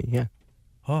on the money, yeah.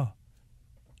 Oh.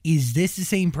 Is this the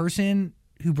same person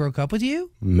who broke up with you?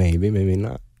 Maybe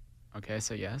not. Okay,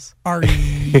 so yes. Are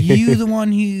you the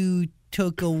one who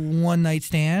took a one-night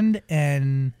stand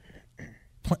and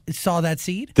saw that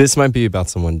seed? This might be about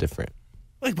someone different.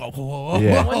 Like, whoa,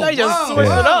 Yeah. Well, they just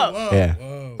switched it up. Yeah.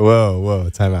 Whoa.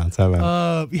 Time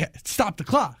out. Yeah, stop the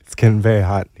clock. It's getting very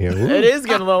hot here. Ooh. It is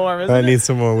getting a little warm, isn't I it? need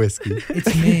some more whiskey.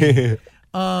 It's me.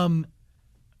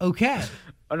 Okay.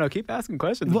 Oh no, keep asking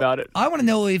questions Well, about it. I want to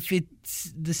know if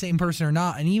it's the same person or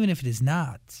not, and even if it is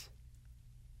not,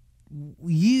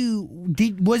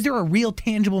 was there a real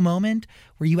tangible moment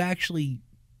where you actually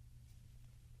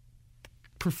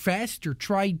professed or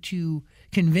tried to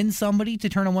convince somebody to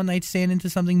turn a one-night stand into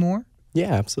something more?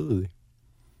 Yeah, absolutely.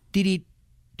 Did it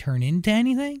turn into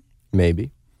anything?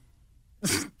 Maybe.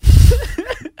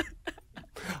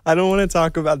 I don't want to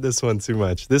talk about this one too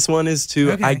much. This one is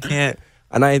too. Okay. I can't.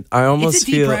 And I almost It's a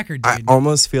deep feel. record, I dude.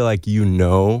 almost feel like you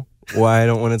know why I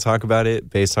don't want to talk about it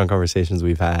based on conversations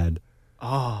we've had.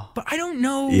 Oh, But I don't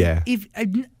know Yeah. if I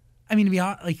mean, to be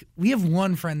honest, like, we have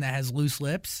one friend that has loose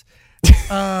lips.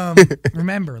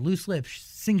 Remember, loose lips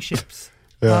sink ships.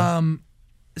 Yeah.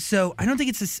 So I don't think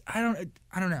it's this. I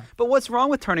don't know. but what's wrong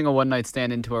with turning a one night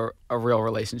stand into a real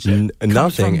relationship?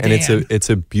 Nothing, from and Dan. it's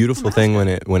a beautiful thing when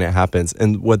it happens.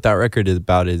 And what that record is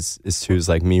about is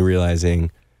like me realizing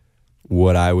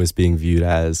what I was being viewed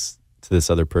as to this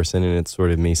other person, and it's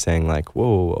sort of me saying like,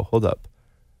 whoa, hold up,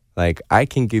 like I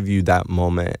can give you that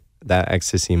moment, that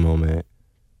ecstasy moment,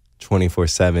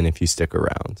 24/7 if you stick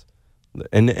around,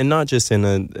 and not just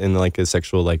in like a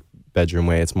sexual like bedroom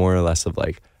way. It's more or less of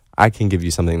like, I can give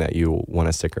you something that you want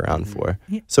to stick around for.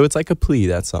 Yeah. So it's like a plea,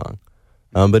 that song.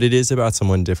 But it is about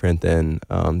someone different than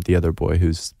the other boy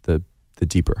who's the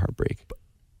deeper heartbreak.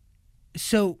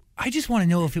 So I just want to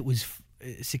know if it was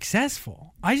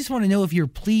successful. I just want to know if your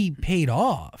plea paid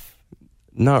off.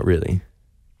 Not really.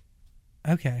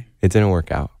 Okay. It didn't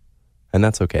work out. And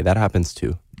that's okay. That happens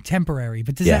too. Temporary,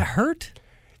 but does Yeah. that hurt?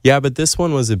 Yeah, but this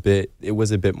one was a bit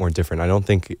more different. I don't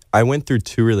think, I went through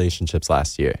 2 relationships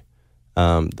last year.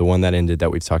 The one that ended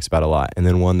that we've talked about a lot, and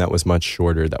then one that was much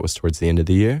shorter that was towards the end of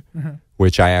the year,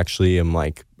 which I actually am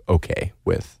like okay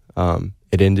with.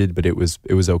 it ended, but it was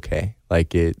okay.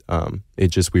 Like it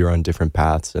just, we were on different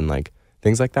paths, and like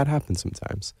things like that happen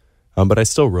sometimes. But I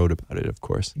still wrote about it, of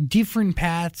course. Different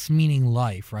paths meaning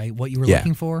life, right? What you were Yeah.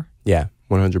 looking for? Yeah,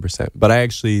 100%. But I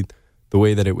actually, the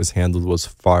way that it was handled was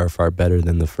far, far better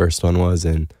than the first one was,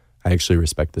 and I actually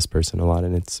respect this person a lot,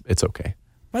 and it's okay.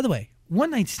 By the way,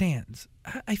 one-night stands.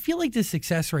 I feel like the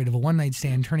success rate of a one-night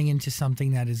stand turning into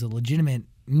something that is a legitimate,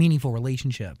 meaningful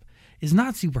relationship is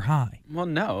not super high. Well,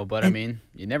 no, but I mean,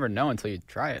 you never know until you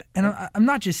try it. And I'm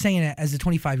not just saying it as a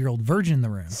 25-year-old virgin in the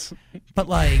room, but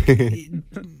like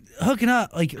hooking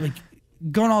up, like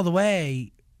going all the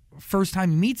way. First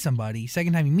time you meet somebody,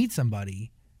 second time you meet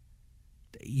somebody,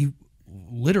 you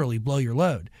literally blow your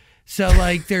load. So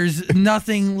like, there's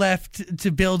nothing left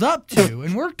to build up to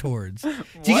and work towards. Do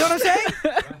you get what I'm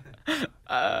saying?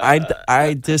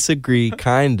 I disagree,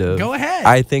 kind of. Go ahead.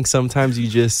 I think sometimes you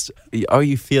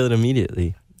feel it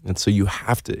immediately, and so you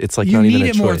have to. It's like You not need even a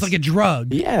it choice. more. It's like a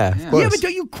drug. Yeah, of Yeah, course. but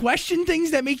don't you question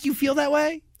things that make you feel that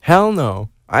way? Hell no,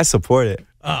 I support it.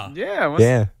 Yeah.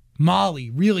 Yeah. Molly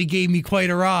really gave me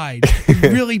quite a ride.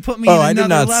 It really put me in Oh, another I did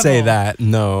not level. say that.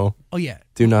 No, Oh, yeah.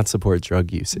 do not support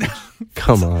drug usage.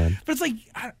 Come on. But it's like,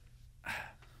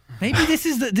 maybe this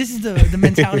is the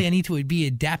mentality I need to be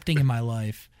adapting in my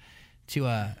life to,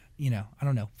 I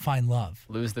don't know, find love.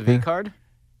 Lose the V card?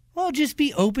 Well, just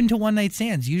be open to one-night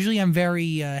stands. Usually I'm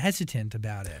very hesitant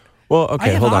about it. Well,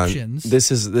 okay, have hold options. on.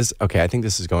 This. Okay, I think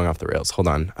this is going off the rails. Hold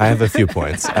on. I have a few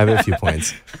points.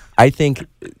 I think,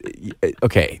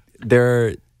 okay,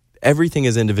 everything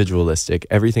is individualistic.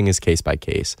 Everything is case by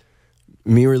case.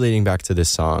 Me relating back to this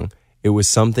song, it was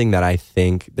something that I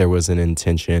think there was an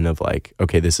intention of like,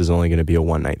 okay, this is only going to be a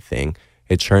one-night thing.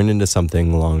 It turned into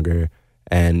something longer,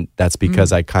 and that's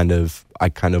because I kind of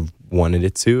wanted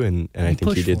it to, and I think he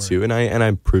pushed did for too, and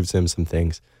I proved to him some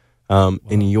things.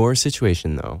 In your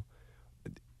situation though,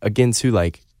 again too,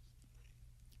 like,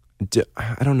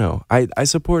 I don't know. I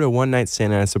support a one-night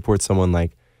stand, and I support someone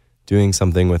like doing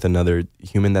something with another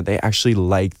human that they actually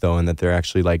like though, and that they're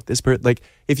actually like this person. Like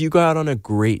if you go out on a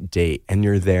great date and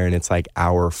you're there and it's like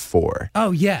hour 4,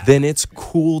 Oh, yeah. then it's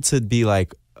cool to be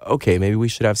like, okay, maybe we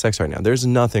should have sex right now. There's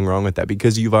nothing wrong with that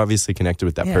because you've obviously connected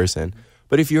with that Yeah. person.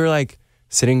 But if you're like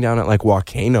sitting down at like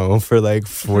Volcano for like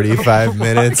 45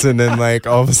 minutes and then like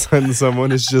all of a sudden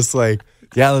someone is just like,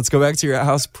 yeah, let's go back to your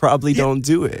house, probably don't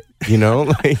do it. You know,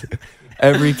 like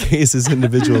every case is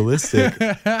individualistic.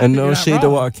 And no shade to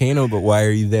Volcano, but why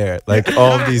are you there? Like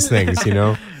all of these things, you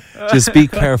know? Just be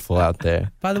careful out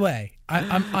there. By the way,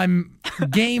 I'm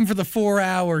game for the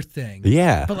 4-hour thing.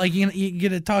 Yeah. But like, you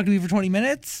gonna talk to me for 20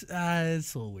 minutes?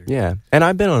 It's a little weird. Yeah. And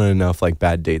I've been on enough like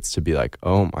bad dates to be like,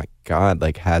 oh my God,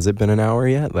 like has it been an hour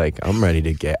yet? Like I'm ready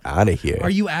to get out of here. Are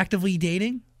you actively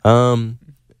dating? I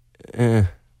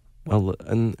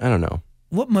don't know.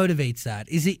 What motivates that?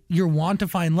 Is it your want to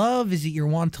find love? Is it your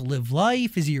want to live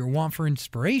life? Is it your want for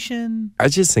inspiration? I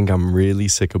just think I'm really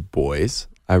sick of boys.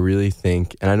 I really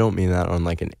think, and I don't mean that on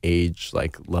like an age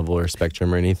like level or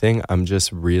spectrum or anything. I'm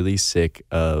just really sick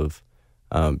of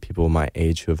people my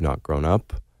age who have not grown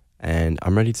up, and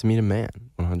I'm ready to meet a man,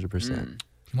 100%.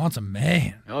 He wants a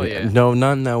man. Oh, yeah. No,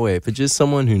 not in that way, but just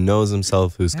someone who knows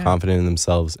himself, who's confident in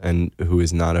themselves, and who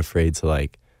is not afraid to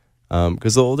like,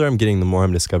 because the older I'm getting, the more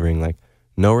I'm discovering like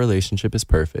no relationship is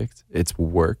perfect. It's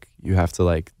work. You have to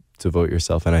like devote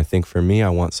yourself. And I think for me, I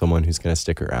want someone who's going to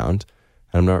stick around.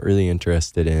 I'm not really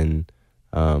interested in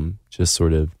just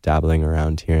sort of dabbling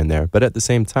around here and there. But at the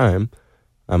same time,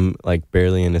 I'm like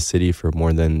barely in a city for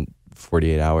more than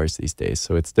 48 hours these days.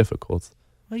 So it's difficult.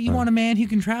 Well, you want a man who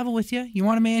can travel with you. You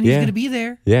want a man who's Yeah. going to be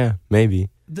there. Yeah, maybe.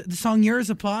 The song "Yours"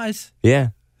 applies. Yeah.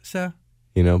 So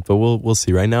You know, but we'll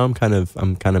see. Right now I'm kind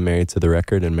of married to the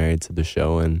record and married to the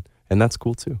show, and that's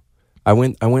cool too. I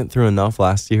went through enough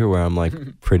last year where I'm like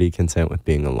pretty content with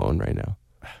being alone right now.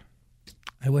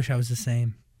 I wish I was the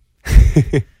same.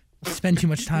 Spend too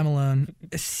much time alone.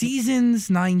 Seasons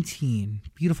 19.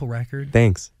 Beautiful record.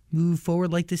 Thanks. Move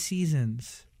forward like the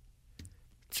seasons.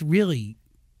 It's really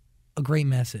a great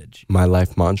message. My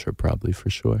life mantra, probably, for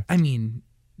sure. I mean,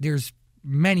 there's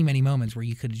many, many moments where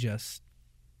you could have just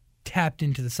tapped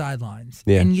into the sidelines.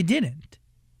 Yeah. And you didn't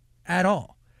at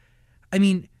all. I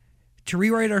mean, to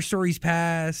rewrite our stories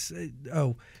past,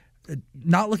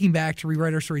 not looking back, to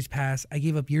rewrite our stories past, I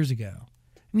gave up years ago.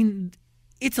 I mean,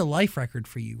 it's a life record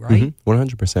for you, right?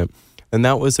 100%. And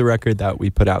that was a record that we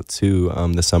put out too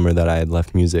the summer that I had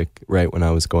left music, right when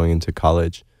I was going into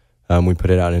college. We put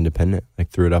it out independent, like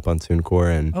threw it up on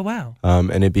TuneCore, and Oh, wow.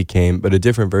 and it became, but a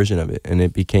different version of it, and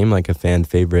it became like a fan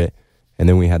favorite. And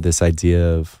then we had this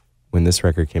idea of, when this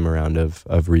record came around, of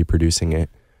reproducing it,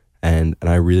 and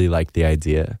I really liked the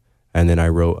idea. And then I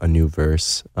wrote a new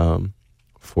verse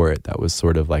for it that was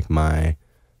sort of like my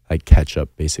catch up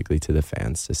basically to the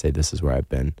fans to say this is where I've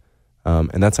been.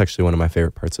 And that's actually one of my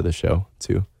favorite parts of the show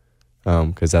too,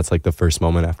 because that's like the first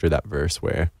moment after that verse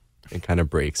where it kind of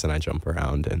breaks and I jump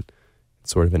around, and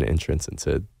it's sort of an entrance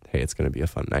into, hey, it's going to be a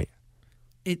fun night.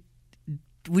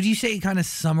 Would you say it kind of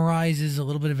summarizes a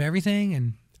little bit of everything?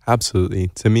 And Absolutely.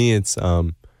 To me, it's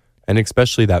and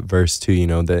especially that verse too. You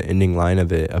know, the ending line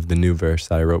of it, of the new verse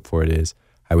that I wrote for it is,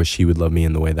 "I wish he would love me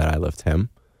in the way that I loved him."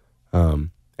 And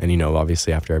you know,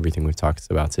 obviously, after everything we've talked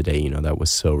about today, you know, that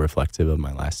was so reflective of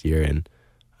my last year, and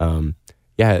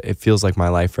yeah, it feels like my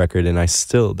life record. And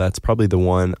that's probably the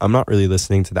one. I'm not really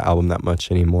listening to the album that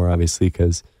much anymore, obviously,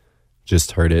 because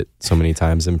just heard it so many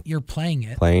times and you're playing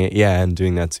it, yeah, and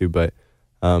doing that too. But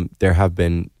there have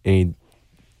been any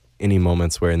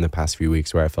moments where in the past few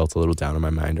weeks where I felt a little down in my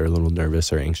mind or a little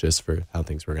nervous or anxious for how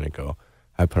things were going to go.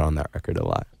 I put on that record a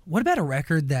lot. What about a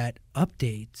record that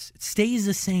updates? It stays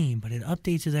the same, but it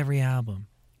updates with every album.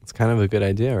 It's kind of a good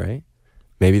idea, right?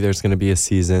 Maybe there's going to be a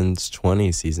seasons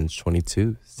 20, seasons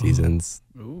 22, seasons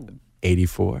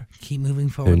 84. Keep moving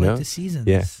forward like the seasons.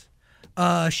 Yeah.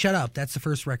 Shut Up. That's the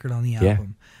first record on the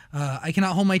album. I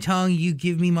Cannot Hold My Tongue. You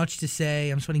Give Me Much to Say.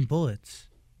 I'm Sweating Bullets.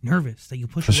 Nervous that you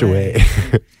push away.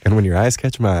 And When Your Eyes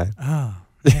Catch Mine. Oh,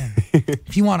 yeah.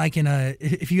 If you want, I can.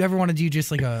 If you ever want to do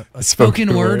just like a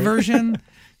spoken word version,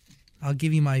 I'll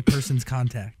give you my person's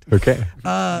contact. Okay.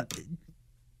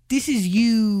 This is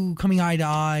you coming eye to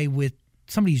eye with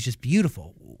somebody who's just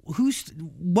beautiful.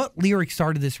 What lyric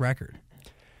started this record?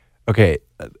 Okay.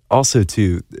 Also,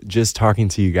 too, just talking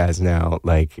to you guys now,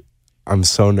 like, I'm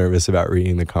so nervous about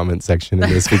reading the comment section of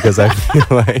this because I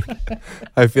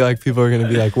feel like people are going to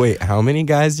be like, wait, how many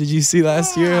guys did you see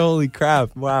last year? Holy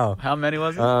crap. Wow. How many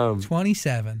was it?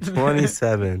 27.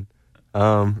 27.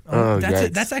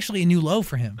 That's actually a new low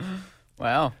for him.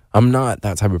 Wow. I'm not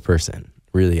that type of person,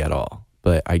 really, at all.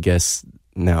 But I guess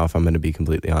now, if I'm going to be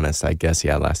completely honest, I guess,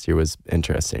 yeah, last year was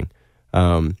interesting.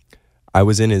 I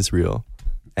was in Israel,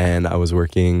 and I was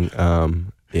working...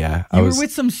 Yeah, you were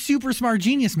with some super smart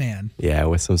genius man. Yeah,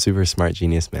 with some super smart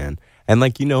genius man. And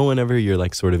like, you know, whenever you're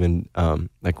like sort of in,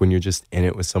 like when you're just in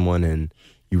it with someone and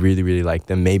you really, really like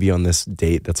them, maybe on this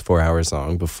date that's 4 hours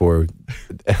long before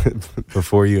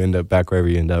you end up back wherever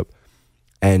you end up,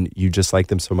 and you just like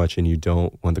them so much and you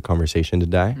don't want the conversation to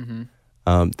die.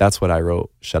 Mm-hmm. That's what I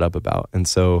wrote Shut Up about. And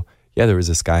so, yeah, there was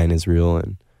this guy in Israel,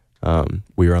 and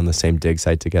we were on the same dig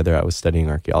site together. I was studying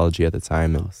archaeology at the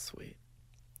time. And sweet.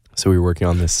 So we were working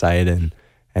on this site,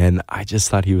 and I just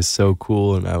thought he was so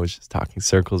cool, and I was just talking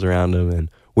circles around him,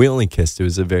 and we only kissed. It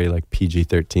was a very like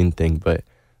PG-13 thing, but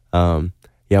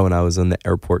yeah, when I was on the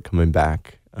airport coming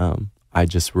back, I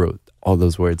just wrote all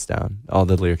those words down, all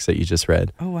the lyrics that you just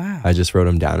read. Oh wow! I just wrote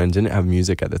them down and didn't have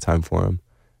music at the time for them,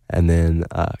 and then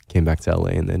came back to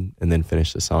LA and then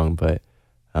finished the song. But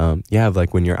yeah,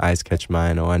 like When Your Eyes Catch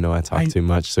Mine. Oh, I know I talk too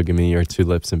much, so give me your two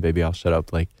lips and baby, I'll shut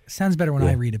up. Like, sounds better when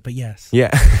I read it, but yes.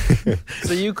 Yeah.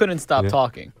 So you couldn't stop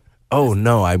talking. Oh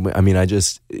no, I mean, I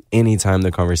just, anytime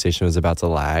the conversation was about to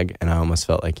lag and I almost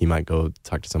felt like he might go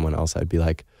talk to someone else, I'd be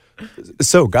like,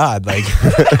 so God, like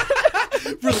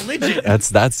religion.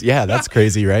 That's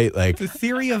crazy, right? Like the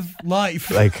theory of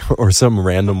life. Like, or some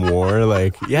random war.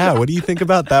 Like, yeah, what do you think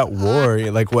about that war?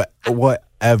 Like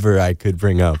whatever I could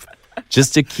bring up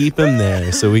just to keep him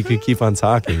there so we could keep on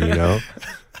talking, you know?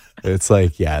 It's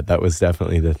like, yeah, that was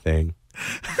definitely the thing.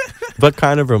 But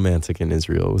kind of romantic in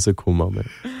Israel. It was a cool moment.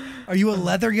 Are you a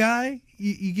leather guy?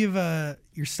 You give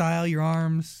your style, your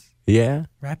arms. Yeah.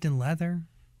 Wrapped in leather.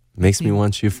 Makes me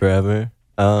want you forever.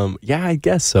 Yeah, I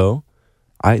guess so.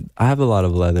 I have a lot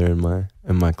of leather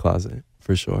in my closet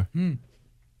for sure. I'm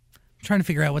trying to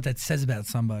figure out what that says about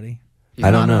somebody.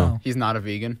 I don't know. He's not a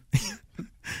vegan.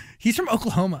 He's from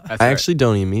Oklahoma. That's I right. actually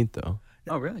don't eat meat though.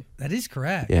 Oh, really? That is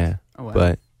correct. Yeah. Oh, wow.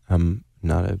 But I'm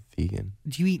not a vegan.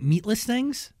 Do you eat meatless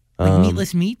things? Like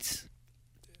meatless meats?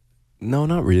 No,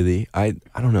 not really. I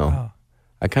don't know. Oh.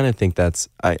 I kind of think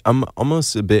I'm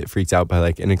almost a bit freaked out by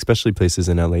like, and especially places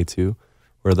in LA too,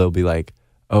 where they'll be like,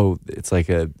 oh, it's like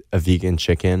a vegan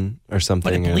chicken or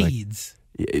something. But it or bleeds. Like,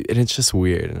 and it's just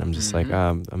weird. And I'm just like,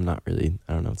 I'm not really,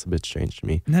 I don't know. It's a bit strange to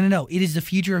me. No. It is the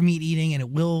future of meat eating, and it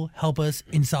will help us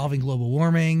in solving global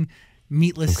warming.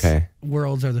 Meatless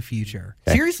worlds are the future.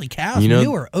 Okay. Seriously, cows,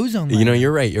 manure, ozone layer. You know,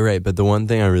 you're right. But the one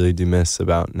thing I really do miss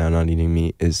about now not eating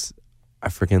meat is I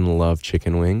freaking love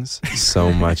chicken wings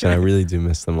so much, and I really do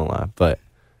miss them a lot. But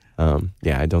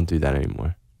yeah, I don't do that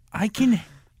anymore. I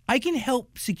can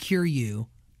help secure you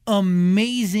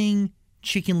amazing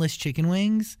chickenless chicken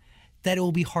wings that it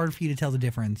will be hard for you to tell the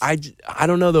difference. I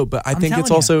don't know though, but I think it's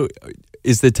also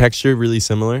Is the texture really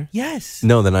similar? Yes.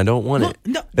 No, then I don't want it.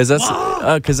 No.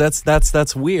 Because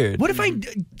that's weird. What if I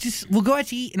we'll go out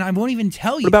to eat and I won't even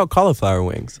tell you? What about cauliflower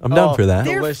wings? I'm down for that.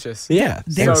 Delicious. Yeah,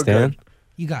 They're thanks, so Dan. good.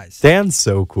 You guys. Dan's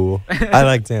so cool. I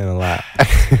like Dan a lot.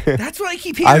 That's what I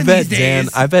keep hearing these days.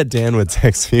 I bet Dan would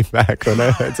text me back when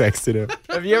I texted him.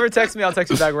 If you ever text me, I'll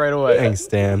text you back right away. Thanks,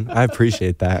 Dan. I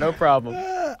appreciate that. No problem.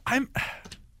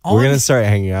 We're gonna start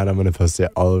hanging out. I'm gonna post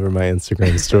it all over my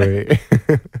Instagram story.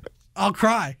 I'll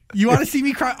cry. You want to see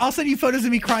me cry? I'll send you photos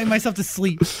of me crying myself to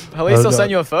sleep. At least Oh, I'll no.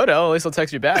 send you a photo. At least I'll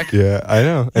text you back. Yeah, I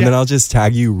know. And then I'll just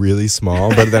tag you really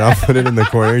small, but then I'll put it in the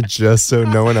corner just so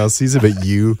no one else sees it, but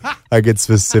you, like it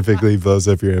specifically blows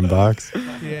up your inbox.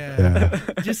 Yeah.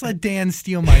 Just let Dan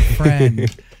steal my friend.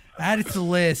 Add it to the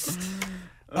list.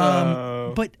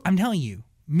 But I'm telling you,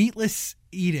 meatless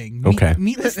eating. Okay.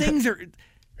 Meatless things are.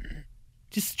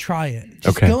 Just try it.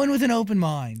 Just Okay. go in with an open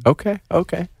mind. Okay.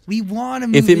 We want to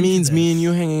move If it into means me this. and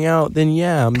you hanging out, then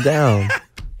yeah, I'm down.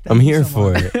 I'm here so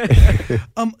for much. it.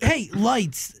 Hey,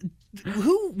 Lights.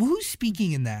 Who's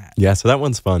speaking in that? Yeah, so that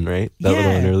one's fun, right? That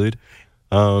little Yeah. interlude.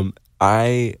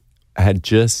 I had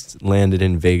just landed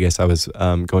in Vegas. I was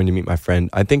going to meet my friend.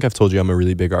 I think I've told you I'm a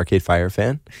really big Arcade Fire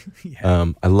fan.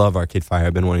 I love Arcade Fire.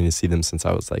 I've been wanting to see them since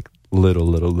I was like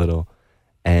little.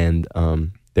 And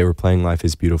they were playing Life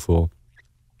is Beautiful.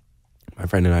 My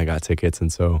friend and I got tickets,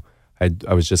 and so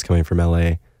I was just coming from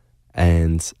LA,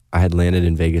 and I had landed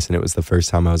in Vegas, and it was the first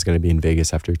time I was going to be in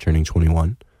Vegas after turning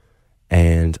 21.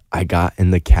 And I got in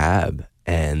the cab,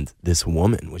 and this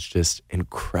woman was just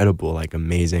incredible, like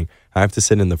amazing. I have to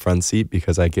sit in the front seat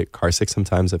because I get car sick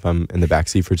sometimes if I'm in the back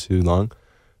seat for too long.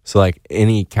 So like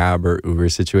any cab or Uber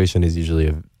situation is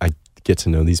usually I get to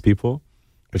know these people,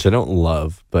 which I don't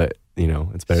love, but you know,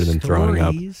 it's better than throwing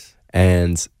up. Stories.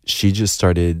 And she just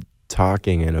started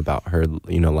talking and about her,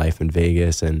 you know, life in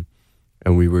Vegas, and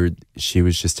she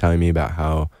was just telling me about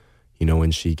how, you know,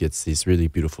 when she gets these really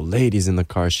beautiful ladies in the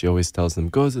car, she always tells them,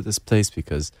 go to this place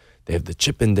because they have the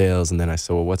Chippendales. And then I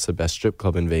said, well, what's the best strip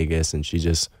club in Vegas? And she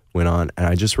just went on, and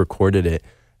I just recorded it.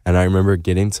 And I remember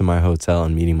getting to my hotel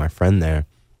and meeting my friend there,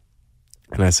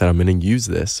 and I said, I'm going to use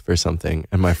this for something.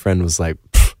 And my friend was like,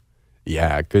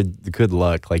 yeah, good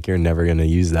luck. Like, you're never going to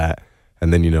use that.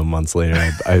 And then, you know, months later,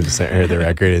 I sent her the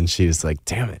record, and she was like,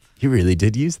 damn it, you really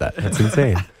did use that. That's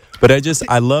insane. But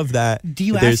I love that. Do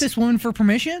you ask this woman for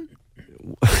permission?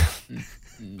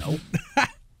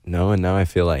 No, and now I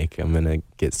feel like I'm going to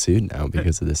get sued now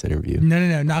because of this interview.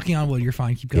 No. Knocking on wood. You're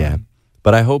fine. Keep going. Yeah.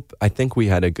 But I think we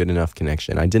had a good enough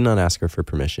connection. I did not ask her for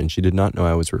permission. She did not know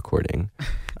I was recording.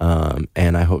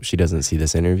 And I hope she doesn't see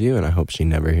this interview, and I hope she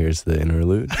never hears the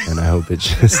interlude, and I hope it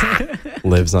just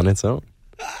lives on its own.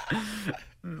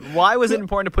 Why was it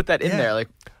important to put that in there? Like,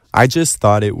 I just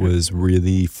thought it was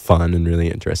really fun and really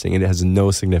interesting. It has no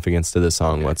significance to the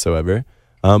song whatsoever.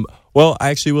 Well, I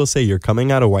actually will say, you're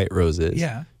coming out of White Roses.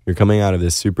 Yeah. You're coming out of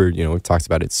this super, you know, we've talked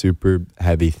about it, super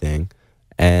heavy thing.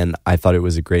 And I thought it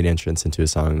was a great entrance into a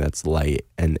song that's light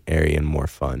and airy and more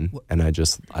fun. And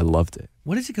I loved it.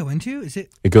 What does it go into? Is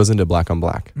it? It goes into Black on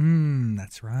Black.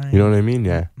 That's right. You know what I mean?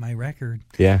 Yeah. My record.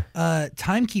 Yeah.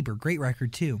 Timekeeper. Great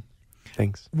record too.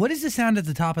 Thanks. What is the sound at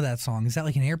the top of that song? Is that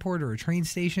like an airport or a train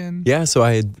station? Yeah, so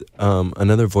I had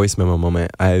another voice memo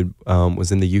moment. I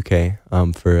was in the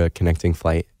UK for a connecting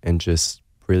flight and just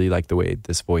really liked the way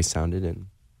this voice sounded and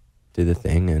did the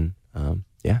thing. And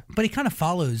yeah. But it kind of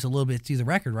follows a little bit through the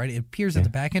record, right? It appears at the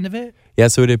back end of it. Yeah,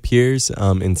 so it appears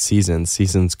in Seasons.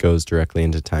 Seasons goes directly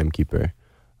into Timekeeper.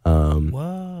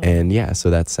 Whoa. And yeah, so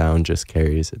that sound just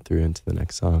carries it through into the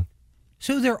next song.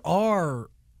 So there are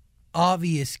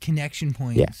obvious connection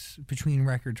points between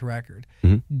record to record.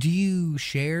 Mm-hmm. Do you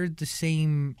share the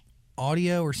same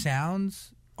audio or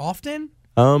sounds often?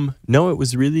 No, it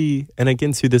was really, and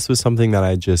again, too, this was something that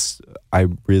I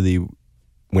really,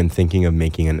 when thinking of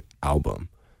making an album,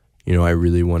 you know, I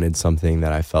really wanted something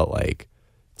that I felt like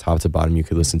top to bottom you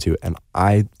could listen to. And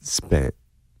I spent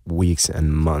weeks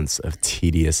and months of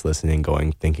tedious listening,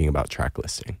 thinking about track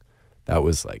listing. That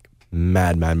was like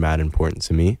mad important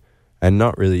to me, and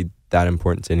not really that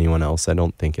important to anyone else, I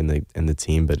don't think, in the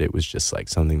team, but it was just like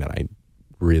something that I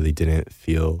really didn't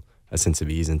feel a sense of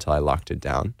ease until I locked it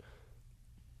down,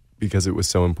 because it was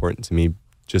so important to me,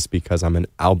 just because I'm an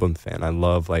album fan. I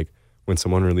love, like, when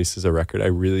someone releases a record,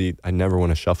 I never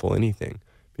want to shuffle anything,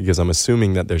 because I'm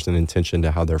assuming that there's an intention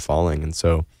to how they're falling. And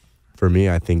so for me,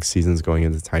 I think Seasons going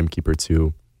into Timekeeper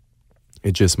 2,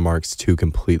 it just marks two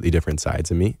completely different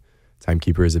sides of me.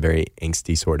 Timekeeper is a very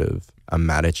angsty sort of I'm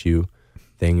mad at you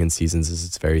thing, and Seasons is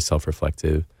its very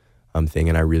self-reflective thing,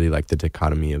 and I really like the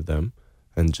dichotomy of them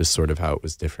and just sort of how it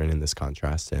was different in this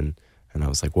contrast. And And I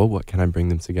was like, well, what can I bring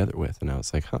them together with? And I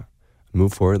was like,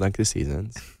 move forward like the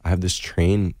seasons. I have this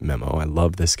train memo. I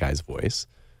love this guy's voice.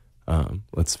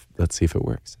 Let's see if it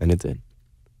works. And it did.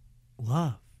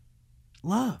 Love.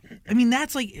 I mean,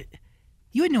 that's like,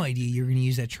 you had no idea you were going to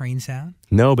use that train sound.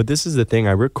 No, but this is the thing.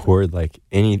 I record like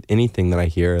anything that I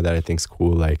hear that I think's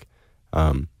cool. Like,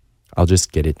 I'll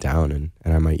just get it down and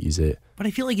I might use it. But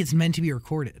I feel like it's meant to be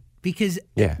recorded. Because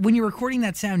Yeah. when you're recording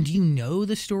that sound, do you know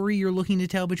the story you're looking to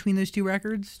tell between those two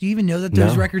records? Do you even know that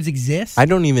those No. records exist? I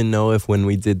don't even know if when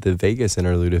we did the Vegas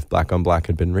interlude, if Black on Black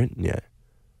had been written yet.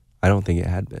 I don't think it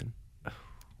had been.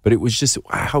 But it was just,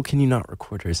 how can you not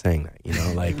record her saying that? You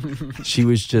know, like she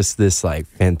was just this like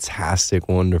fantastic,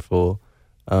 wonderful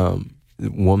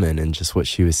woman. And just what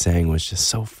she was saying was just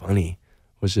so funny,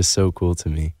 was just so cool to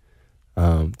me.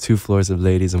 2 floors of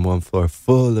ladies and 1 floor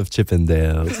full of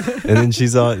Chippendales. And then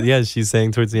she's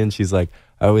saying towards the end, she's like,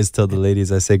 I always tell the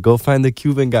ladies, I say, go find the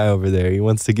Cuban guy over there. He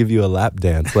wants to give you a lap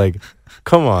dance. Like,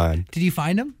 come on. Did you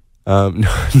find him? No,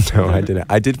 I didn't.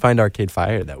 I did find Arcade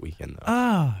Fire that weekend, though.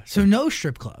 Ah, so no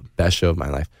strip club. Best show of my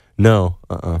life. No,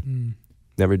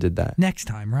 never did that. Next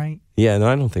time, right? Yeah, no,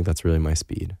 I don't think that's really my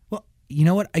speed. Well, you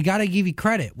know what? I got to give you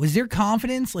credit. Was there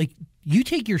confidence? Like, you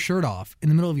take your shirt off in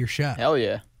the middle of your show. Hell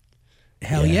yeah.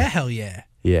 Hell yeah, hell yeah.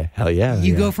 Yeah, hell yeah.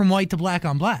 You yeah. go from white to black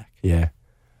on black. Yeah.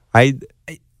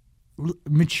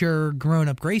 Mature,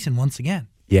 grown-up Grayson once again.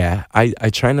 Yeah,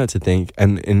 I try not to think,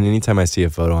 and anytime I see a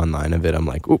photo online of it, I'm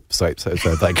like, oops, swipe.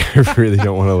 Like, I really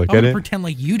don't want to look I'm at gonna it. pretend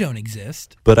like you don't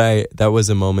exist. But that was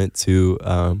a moment too.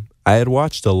 I had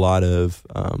watched a lot of,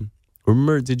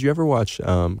 remember, did you ever watch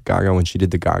Gaga when she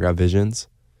did the Gaga Visions?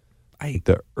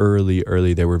 The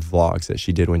early, there were vlogs that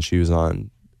she did when she was on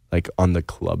the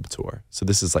club tour. So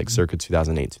this is like circa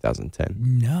 2008, 2010.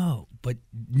 No, but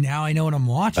now I know what I'm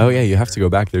watching. Oh yeah, you have to go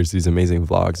back. There's these amazing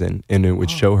vlogs and it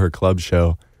would show her club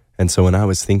show. And so when I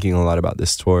was thinking a lot about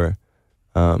this tour,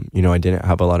 I didn't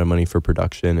have a lot of money for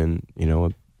production and,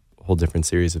 a whole different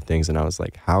series of things. And I was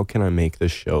like, how can I make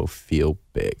this show feel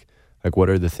big? Like, what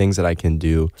are the things that I can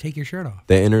do? Take your shirt off.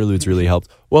 The interludes really helped.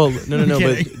 Well, no,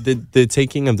 Okay. but the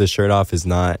taking of the shirt off is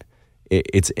not,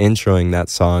 it's introing that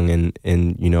song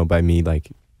and by me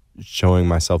like showing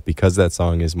myself, because that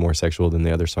song is more sexual than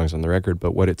the other songs on the record.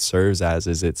 But what it serves as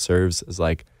is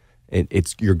like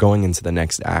it's you're going into the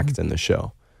next act in the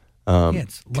show.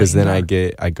 It's Because light then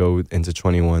and I go into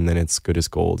 21, then it's Good as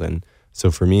Gold. And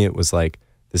so for me, it was like,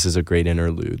 this is a great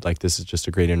interlude. Like, this is just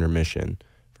a great intermission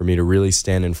for me to really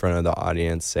stand in front of the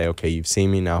audience, say, okay, you've seen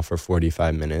me now for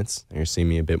 45 minutes. And you're seeing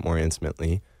me a bit more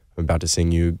intimately. I'm about to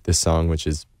sing you this song, which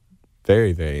is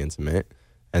very, very intimate.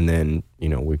 And then,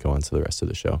 we go on to the rest of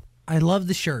the show. I love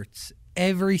the shirts.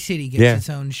 Every city gets Yeah. its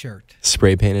own shirt.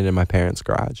 Spray painted in my parents'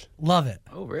 garage. Love it.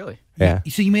 Oh, really? Yeah.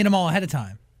 So you made them all ahead of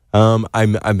time.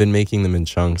 I've been making them in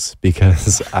chunks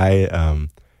because I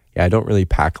don't really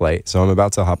pack light. So I'm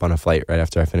about to hop on a flight right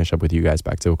after I finish up with you guys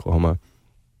back to Oklahoma.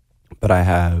 But I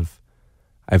have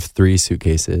 3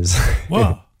 suitcases.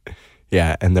 Whoa.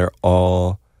 Yeah, and they're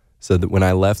all, so that when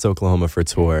I left Oklahoma for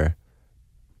tour,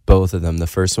 both of them, the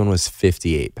first one was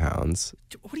 58 pounds.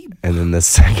 What do you? And then the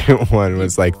second one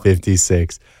was like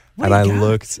 56. What And do I you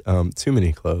got? looked, too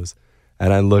many clothes.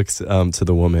 And I looked to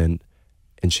the woman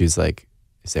and she's like,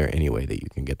 is there any way that you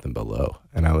can get them below?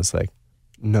 And I was like,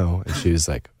 no. And she was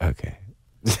like, okay.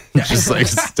 Just like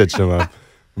stitch them up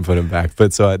and put them back.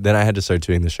 But so then I had to start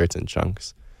doing the shirts in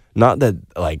chunks. Not that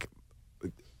like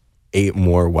 8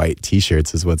 more white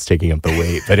t-shirts is what's taking up the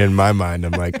weight. But in my mind,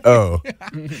 I'm like, oh, I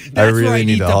where really I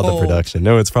need need all to the hold. production.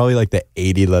 No, it's probably like the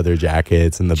 80 leather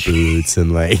jackets and the boots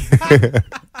and like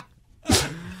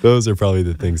those are probably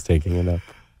the things taking it up.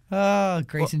 Oh,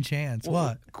 Grayson Chance.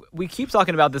 What? We keep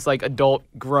talking about this like adult,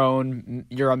 grown,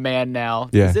 you're a man now.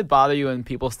 Yeah. Does it bother you when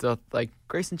people still like,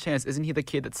 Grayson Chance, isn't he the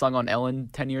kid that sung on Ellen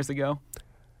 10 years ago?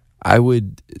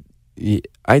 It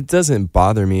doesn't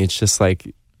bother me. It's just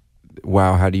like,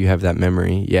 wow, how do you have that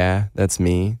memory? Yeah, that's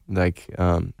me. Like,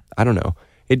 I don't know.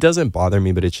 It doesn't bother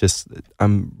me, but it's just,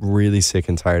 I'm really sick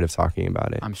and tired of talking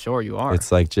about it. I'm sure you are.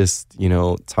 It's like, just,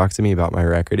 talk to me about my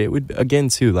record. It would, again,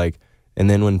 too, like, and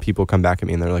then when people come back at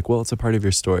me and they're like, well, it's a part of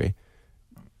your story.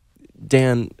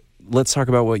 Dan, let's talk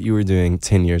about what you were doing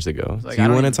 10 years ago. Like, Do I you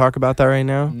don't want to even- talk about that right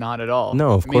now? Not at all.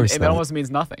 No, of course It not. almost means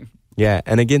nothing. Yeah,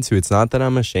 and again, too, it's not that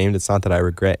I'm ashamed. It's not that I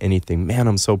regret anything. Man,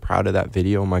 I'm so proud of that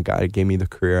video. Oh, my God, it gave me the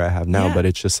career I have now. Yeah. But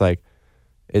it's just like,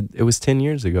 it was 10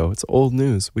 years ago. It's old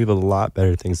news. We have a lot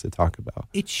better things to talk about.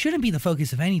 It shouldn't be the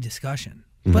focus of any discussion.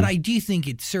 Mm-hmm. But I do think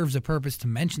it serves a purpose to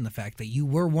mention the fact that you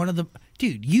were one of the...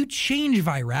 Dude, you changed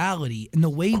virality in the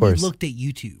way we course. looked at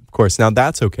YouTube. Of course. Now,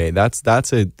 that's okay. That's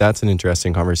an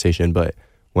interesting conversation. But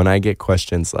when I get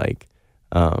questions like,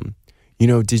 You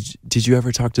know, did you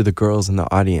ever talk to the girls in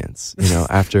the audience? You know,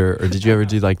 after, or did you ever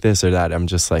do like this or that? I'm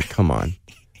just like, come on,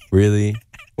 really?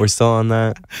 We're still on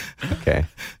that? Okay.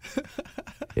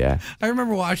 Yeah. I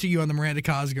remember watching you on the Miranda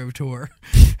Cosgrove tour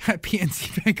at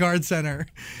PNC Bank Art Center.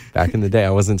 Back in the day, I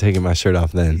wasn't taking my shirt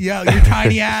off then. Yeah, your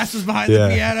tiny ass was behind the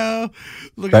piano.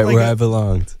 Looking Right like where I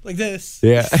belonged. like this.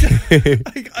 Yeah.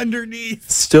 Like underneath.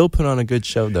 Still put on a good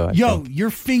show though. I Yo, think.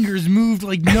 your fingers moved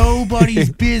like nobody's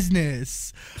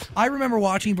business. I remember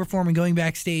watching you perform and going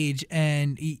backstage,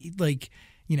 and like,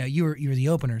 you know, you were the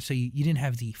opener, so you didn't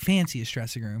have the fanciest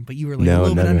dressing room, but you were like a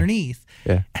little bit underneath.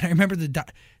 Yeah. And I remember the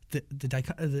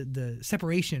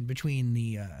separation between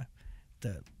the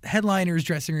headliner's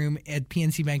dressing room at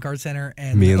PNC Bank Art Center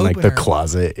and Me the in like the opener.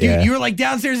 closet. Dude, Yeah. you were like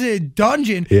downstairs in a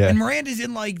dungeon, Yeah. and Miranda's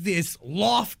in like this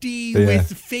lofty Yeah.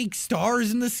 with fake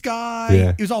stars in the sky. Yeah.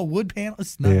 It was all wood panels.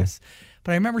 It's nice.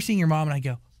 But I remember seeing your mom, and I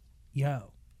go,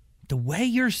 yo, the way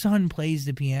your son plays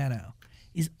the piano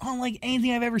is unlike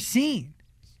anything I've ever seen.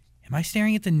 Am I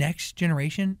staring at the next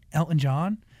generation, Elton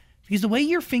John? Because the way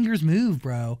your fingers move,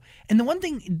 bro. And the one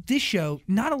thing, this show,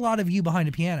 not a lot of you behind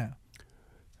a piano.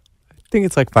 I think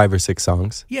it's like 5 or 6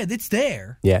 songs. Yeah, it's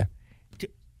there. Yeah.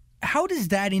 How does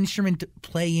that instrument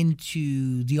play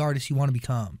into the artist you want to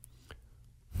become?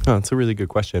 Oh, that's a really good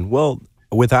question. Well,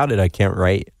 without it, I can't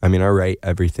write. I mean, I write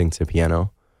everything to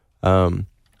piano.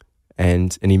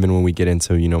 And even when we get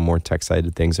into, you know, more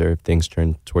tech-sided things or if things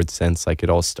turn towards sense, like it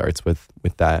all starts with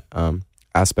that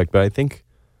aspect. But I think,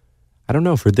 I don't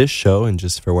know, for this show and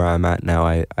just for where I'm at now,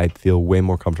 I feel way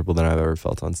more comfortable than I've ever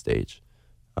felt on stage.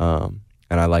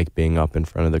 And I like being up in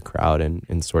front of the crowd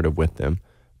and sort of with them.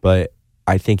 But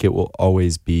I think it will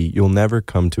always be, you'll never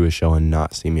come to a show and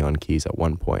not see me on keys at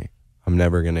one point. I'm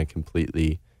never going to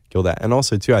completely kill that. And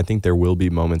also, too, I think there will be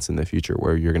moments in the future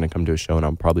where you're going to come to a show and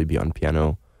I'll probably be on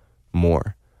piano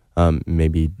more,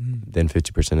 maybe than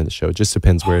 50% of the show. It just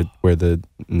depends where the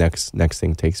next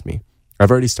thing takes me.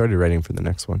 I've already started writing for the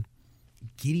next one.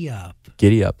 Giddy up.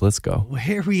 Giddy up, let's go.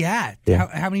 Where are we at? Yeah.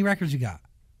 How many records you got?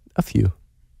 A few.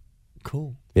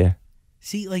 Cool. Yeah.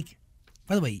 See, like,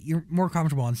 by the way, you're more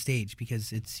comfortable on stage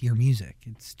because it's your music.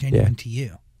 It's genuine to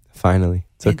you. Finally.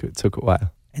 It took a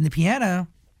while. And the piano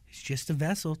is just a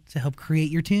vessel to help create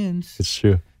your tunes. It's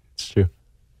true.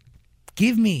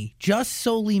 Give me, just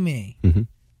solely me, an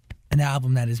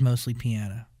album that is mostly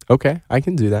piano. Okay, I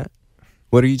can do that.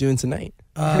 What are you doing tonight?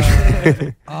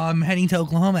 I'm heading to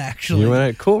Oklahoma, actually. You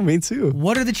want to? Cool, me too.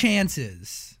 What are the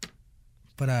chances?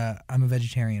 But I'm a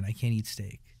vegetarian. I can't eat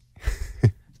steak.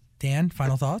 Dan,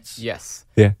 final thoughts? Yes.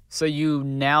 Yeah. So you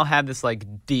now have this like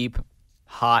deep,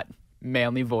 hot,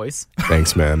 manly voice.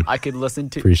 Thanks, man. I could listen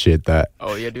to. Appreciate that.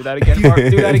 Oh yeah, do that again. Mark.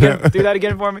 Do that again. Do that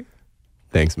again for me.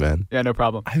 Thanks, man. Yeah, no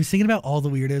problem. I was thinking about all the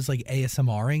weirdos like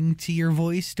ASMRing to your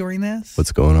voice during this.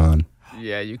 What's going on?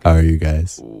 Yeah, you. How are you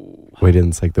guys? Wait,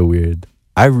 it's like the weird.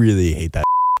 I really hate that.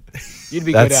 You'd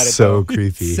be good at it. That's so though.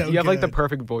 creepy. So You have like the good.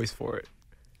 perfect voice for it.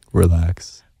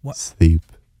 Relax. What? Sleep.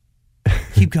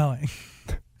 Keep going.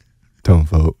 Don't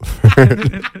vote for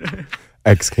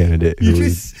ex-candidate who You we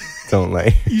just don't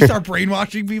like. you start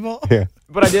brainwashing people. Yeah.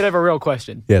 But I did have a real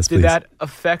question. Yes, Did please. that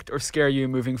affect or scare you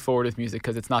moving forward with music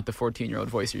because it's not the 14-year-old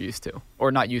voice you're used to,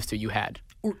 or not used to? You had.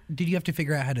 Or did you have to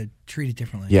figure out how to treat it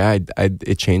differently? Yeah,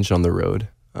 it changed on the road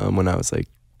when I was like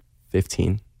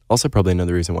 15. Also, probably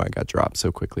another reason why I got dropped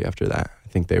so quickly after that. I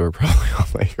think they were probably all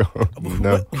like, oh,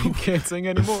 no. You can't sing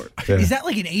anymore. Yeah. Is that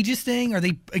like an ageist thing? Are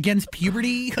they against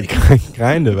puberty? Like,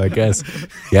 Kind of, I guess.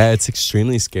 Yeah, it's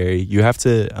extremely scary. You have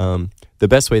to, the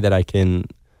best way that I can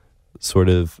sort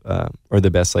of, or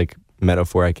the best like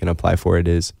metaphor I can apply for it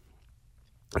is,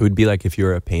 it would be like if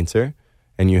you're a painter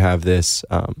and you have this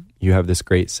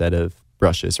great set of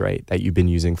brushes, right, that you've been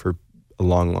using for a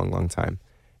long, long, long time.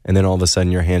 And then all of a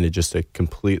sudden you're handed just a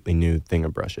completely new thing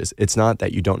of brushes. It's not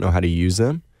that you don't know how to use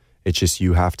them. It's just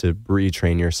you have to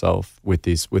retrain yourself with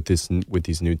these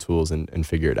new tools and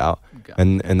figure it out. Okay.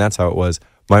 And that's how it was.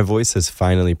 My voice has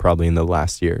finally, probably in the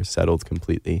last year, settled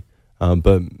completely.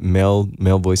 But male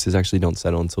voices actually don't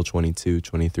settle until 22,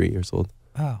 23 years old,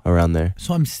 around there.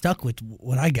 so I'm stuck with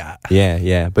what I got.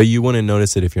 Yeah. But you wouldn't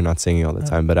notice it if you're not singing all the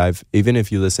time. But even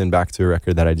if you listen back to a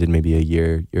record that I did maybe a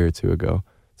year or two ago,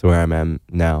 to where I'm at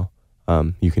now,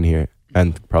 you can hear it.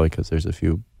 And probably because there's a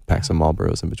few packs of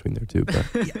Marlboros in between there too. But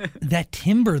Yeah, that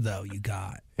timbre though you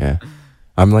got, yeah,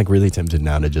 I'm like really tempted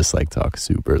now to just like talk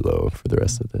super low for the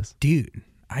rest of this. dude.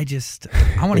 I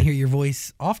want to hear your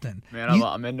voice often. Man,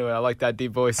 I'm into it. I like that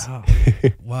deep voice. Oh,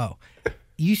 whoa.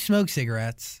 You smoke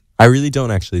cigarettes. I really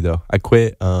don't actually though. I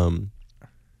quit. I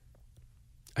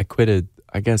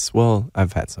guess. Well,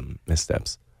 I've had some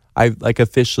missteps. I like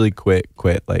officially quit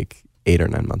like 8 or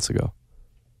 9 months ago.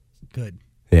 Good.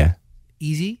 Yeah.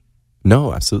 Easy?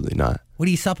 No, absolutely not. What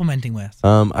are you supplementing with?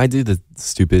 I do the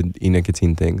stupid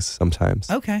e-nicotine things sometimes.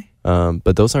 Okay.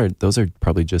 But those are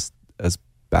probably just as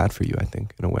bad for you, I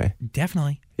think, in a way.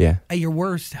 Definitely. Yeah. At your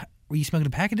worst, were you smoking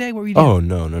a pack a day? What were you doing? Oh,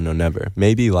 no, never.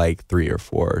 Maybe like 3 or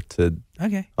 4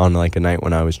 Okay. on like a night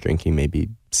when I was drinking, maybe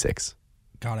 6.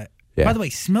 Got it. Yeah. By the way,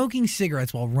 smoking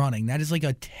cigarettes while running, that is like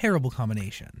a terrible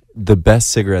combination. The best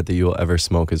cigarette that you'll ever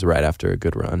smoke is right after a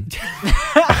good run.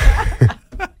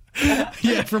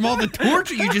 Yeah, from all the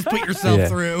torture you just put yourself Yeah.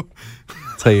 through.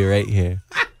 I'll tell you right here.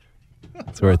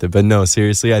 It's worth it. But no,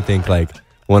 seriously, I think like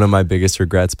one of my biggest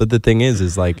regrets. But the thing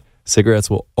is like cigarettes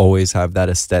will always have that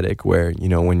aesthetic where, you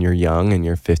know, when you're young and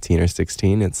you're 15 or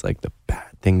 16, it's like the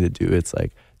bad thing to do. It's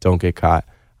like, don't get caught.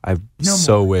 I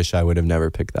wish I would have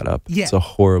never picked that up. Yeah. It's a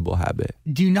horrible habit.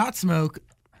 Do not smoke.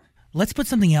 Let's put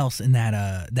something else in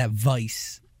that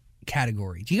vice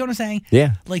category. Do you know what I'm saying?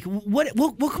 Yeah. Like what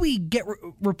can we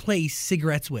replace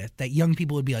cigarettes with that young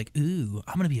people would be like, ooh,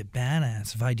 I'm gonna be a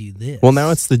badass if I do this. Well, now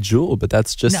it's the Juul, but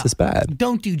that's just No, as bad.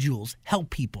 Don't do Juuls.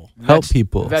 Help people. Help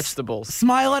people. Vegetables.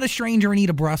 Smile at a stranger and eat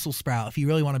a Brussels sprout if you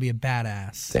really want to be a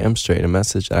badass. Damn straight. A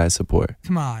message that I support.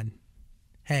 Come on.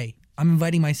 Hey, I'm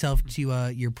inviting myself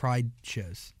to your Pride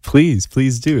shows. Please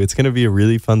do. It's going to be a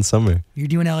really fun summer. You're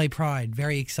doing LA Pride.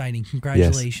 Very exciting.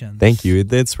 Congratulations. Yes. Thank you.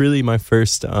 It's really my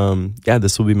first,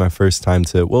 this will be my first time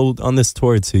on this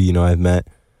tour too, you know, I've met,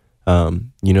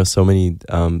 so many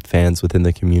fans within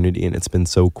the community, and it's been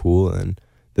so cool. And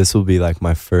this will be like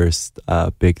my first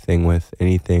big thing with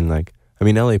anything. Like, I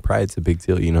mean, LA Pride's a big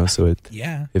deal, you know, so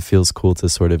it feels cool to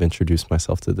sort of introduce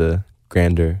myself to the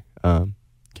grander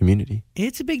community.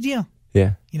 It's a big deal.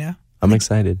 Yeah. You know? I'm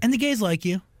excited. And the gays like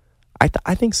you.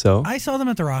 I think so. I saw them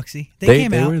at the Roxy. They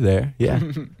came out. They were there. Yeah.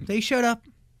 They showed up.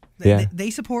 Yeah. They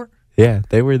support. Yeah,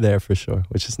 they were there for sure,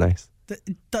 which is nice.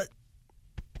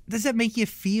 Does that make you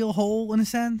feel whole in a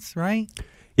sense, right?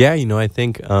 Yeah, you know, I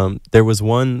think there was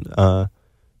one,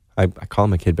 I call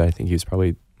him a kid, but I think he was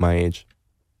probably my age.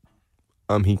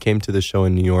 He came to the show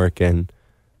in New York, and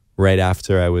right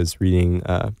after I was reading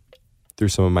through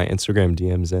some of my Instagram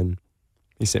DMs, and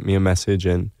he sent me a message,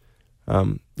 and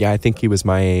I think he was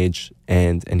my age,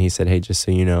 and he said, hey, just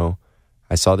so you know,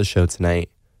 I saw the show tonight.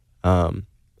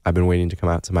 I've been waiting to come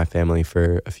out to my family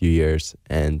for a few years,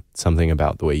 and something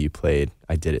about the way you played,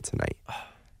 I did it tonight.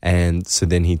 And so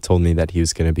then he told me that he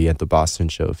was going to be at the Boston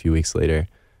show a few weeks later,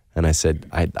 and I said,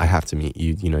 I have to meet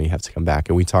you, you know, you have to come back.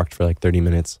 And we talked for like 30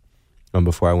 minutes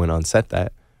before I went on stage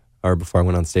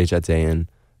that day, and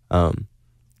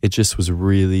it just was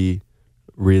really,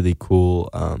 really cool.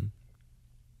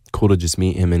 Cool to just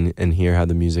meet him and hear how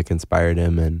the music inspired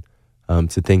him,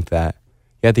 and to think that,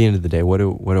 at the end of the day, what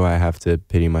do I have to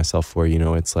pity myself for? You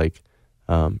know, it's like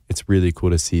it's really cool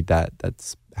to see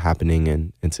that's happening,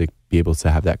 and to be able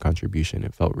to have that contribution.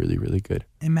 It felt really, really good.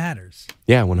 It matters.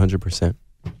 Yeah, 100%.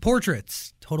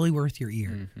 Portraits, totally worth your ear.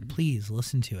 Mm-hmm. Please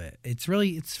listen to it. It's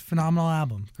a phenomenal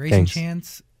album. Grace Thanks. and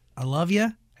Chance, I love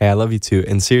you. Hey, I love you too.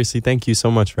 And seriously, thank you so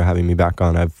much for having me back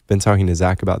on. I've been talking to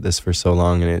Zach about this for so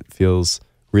long, and it feels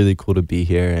really cool to be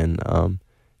here, and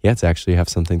to actually have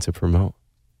something to promote.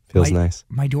 Feels nice.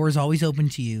 My door is always open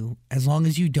to you as long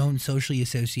as you don't socially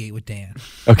associate with Dan.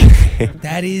 Okay.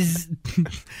 That is,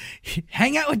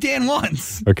 hang out with Dan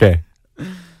once. Okay.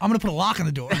 I'm going to put a lock on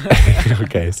the door.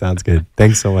 Okay, sounds good.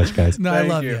 Thanks so much, guys. No, I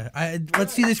love you.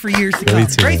 Let's do this for years to come. Me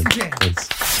too, Grace man. and Chance.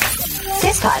 Thanks.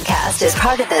 This podcast is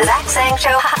part of the Zach Sang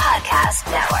Show podcast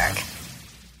network.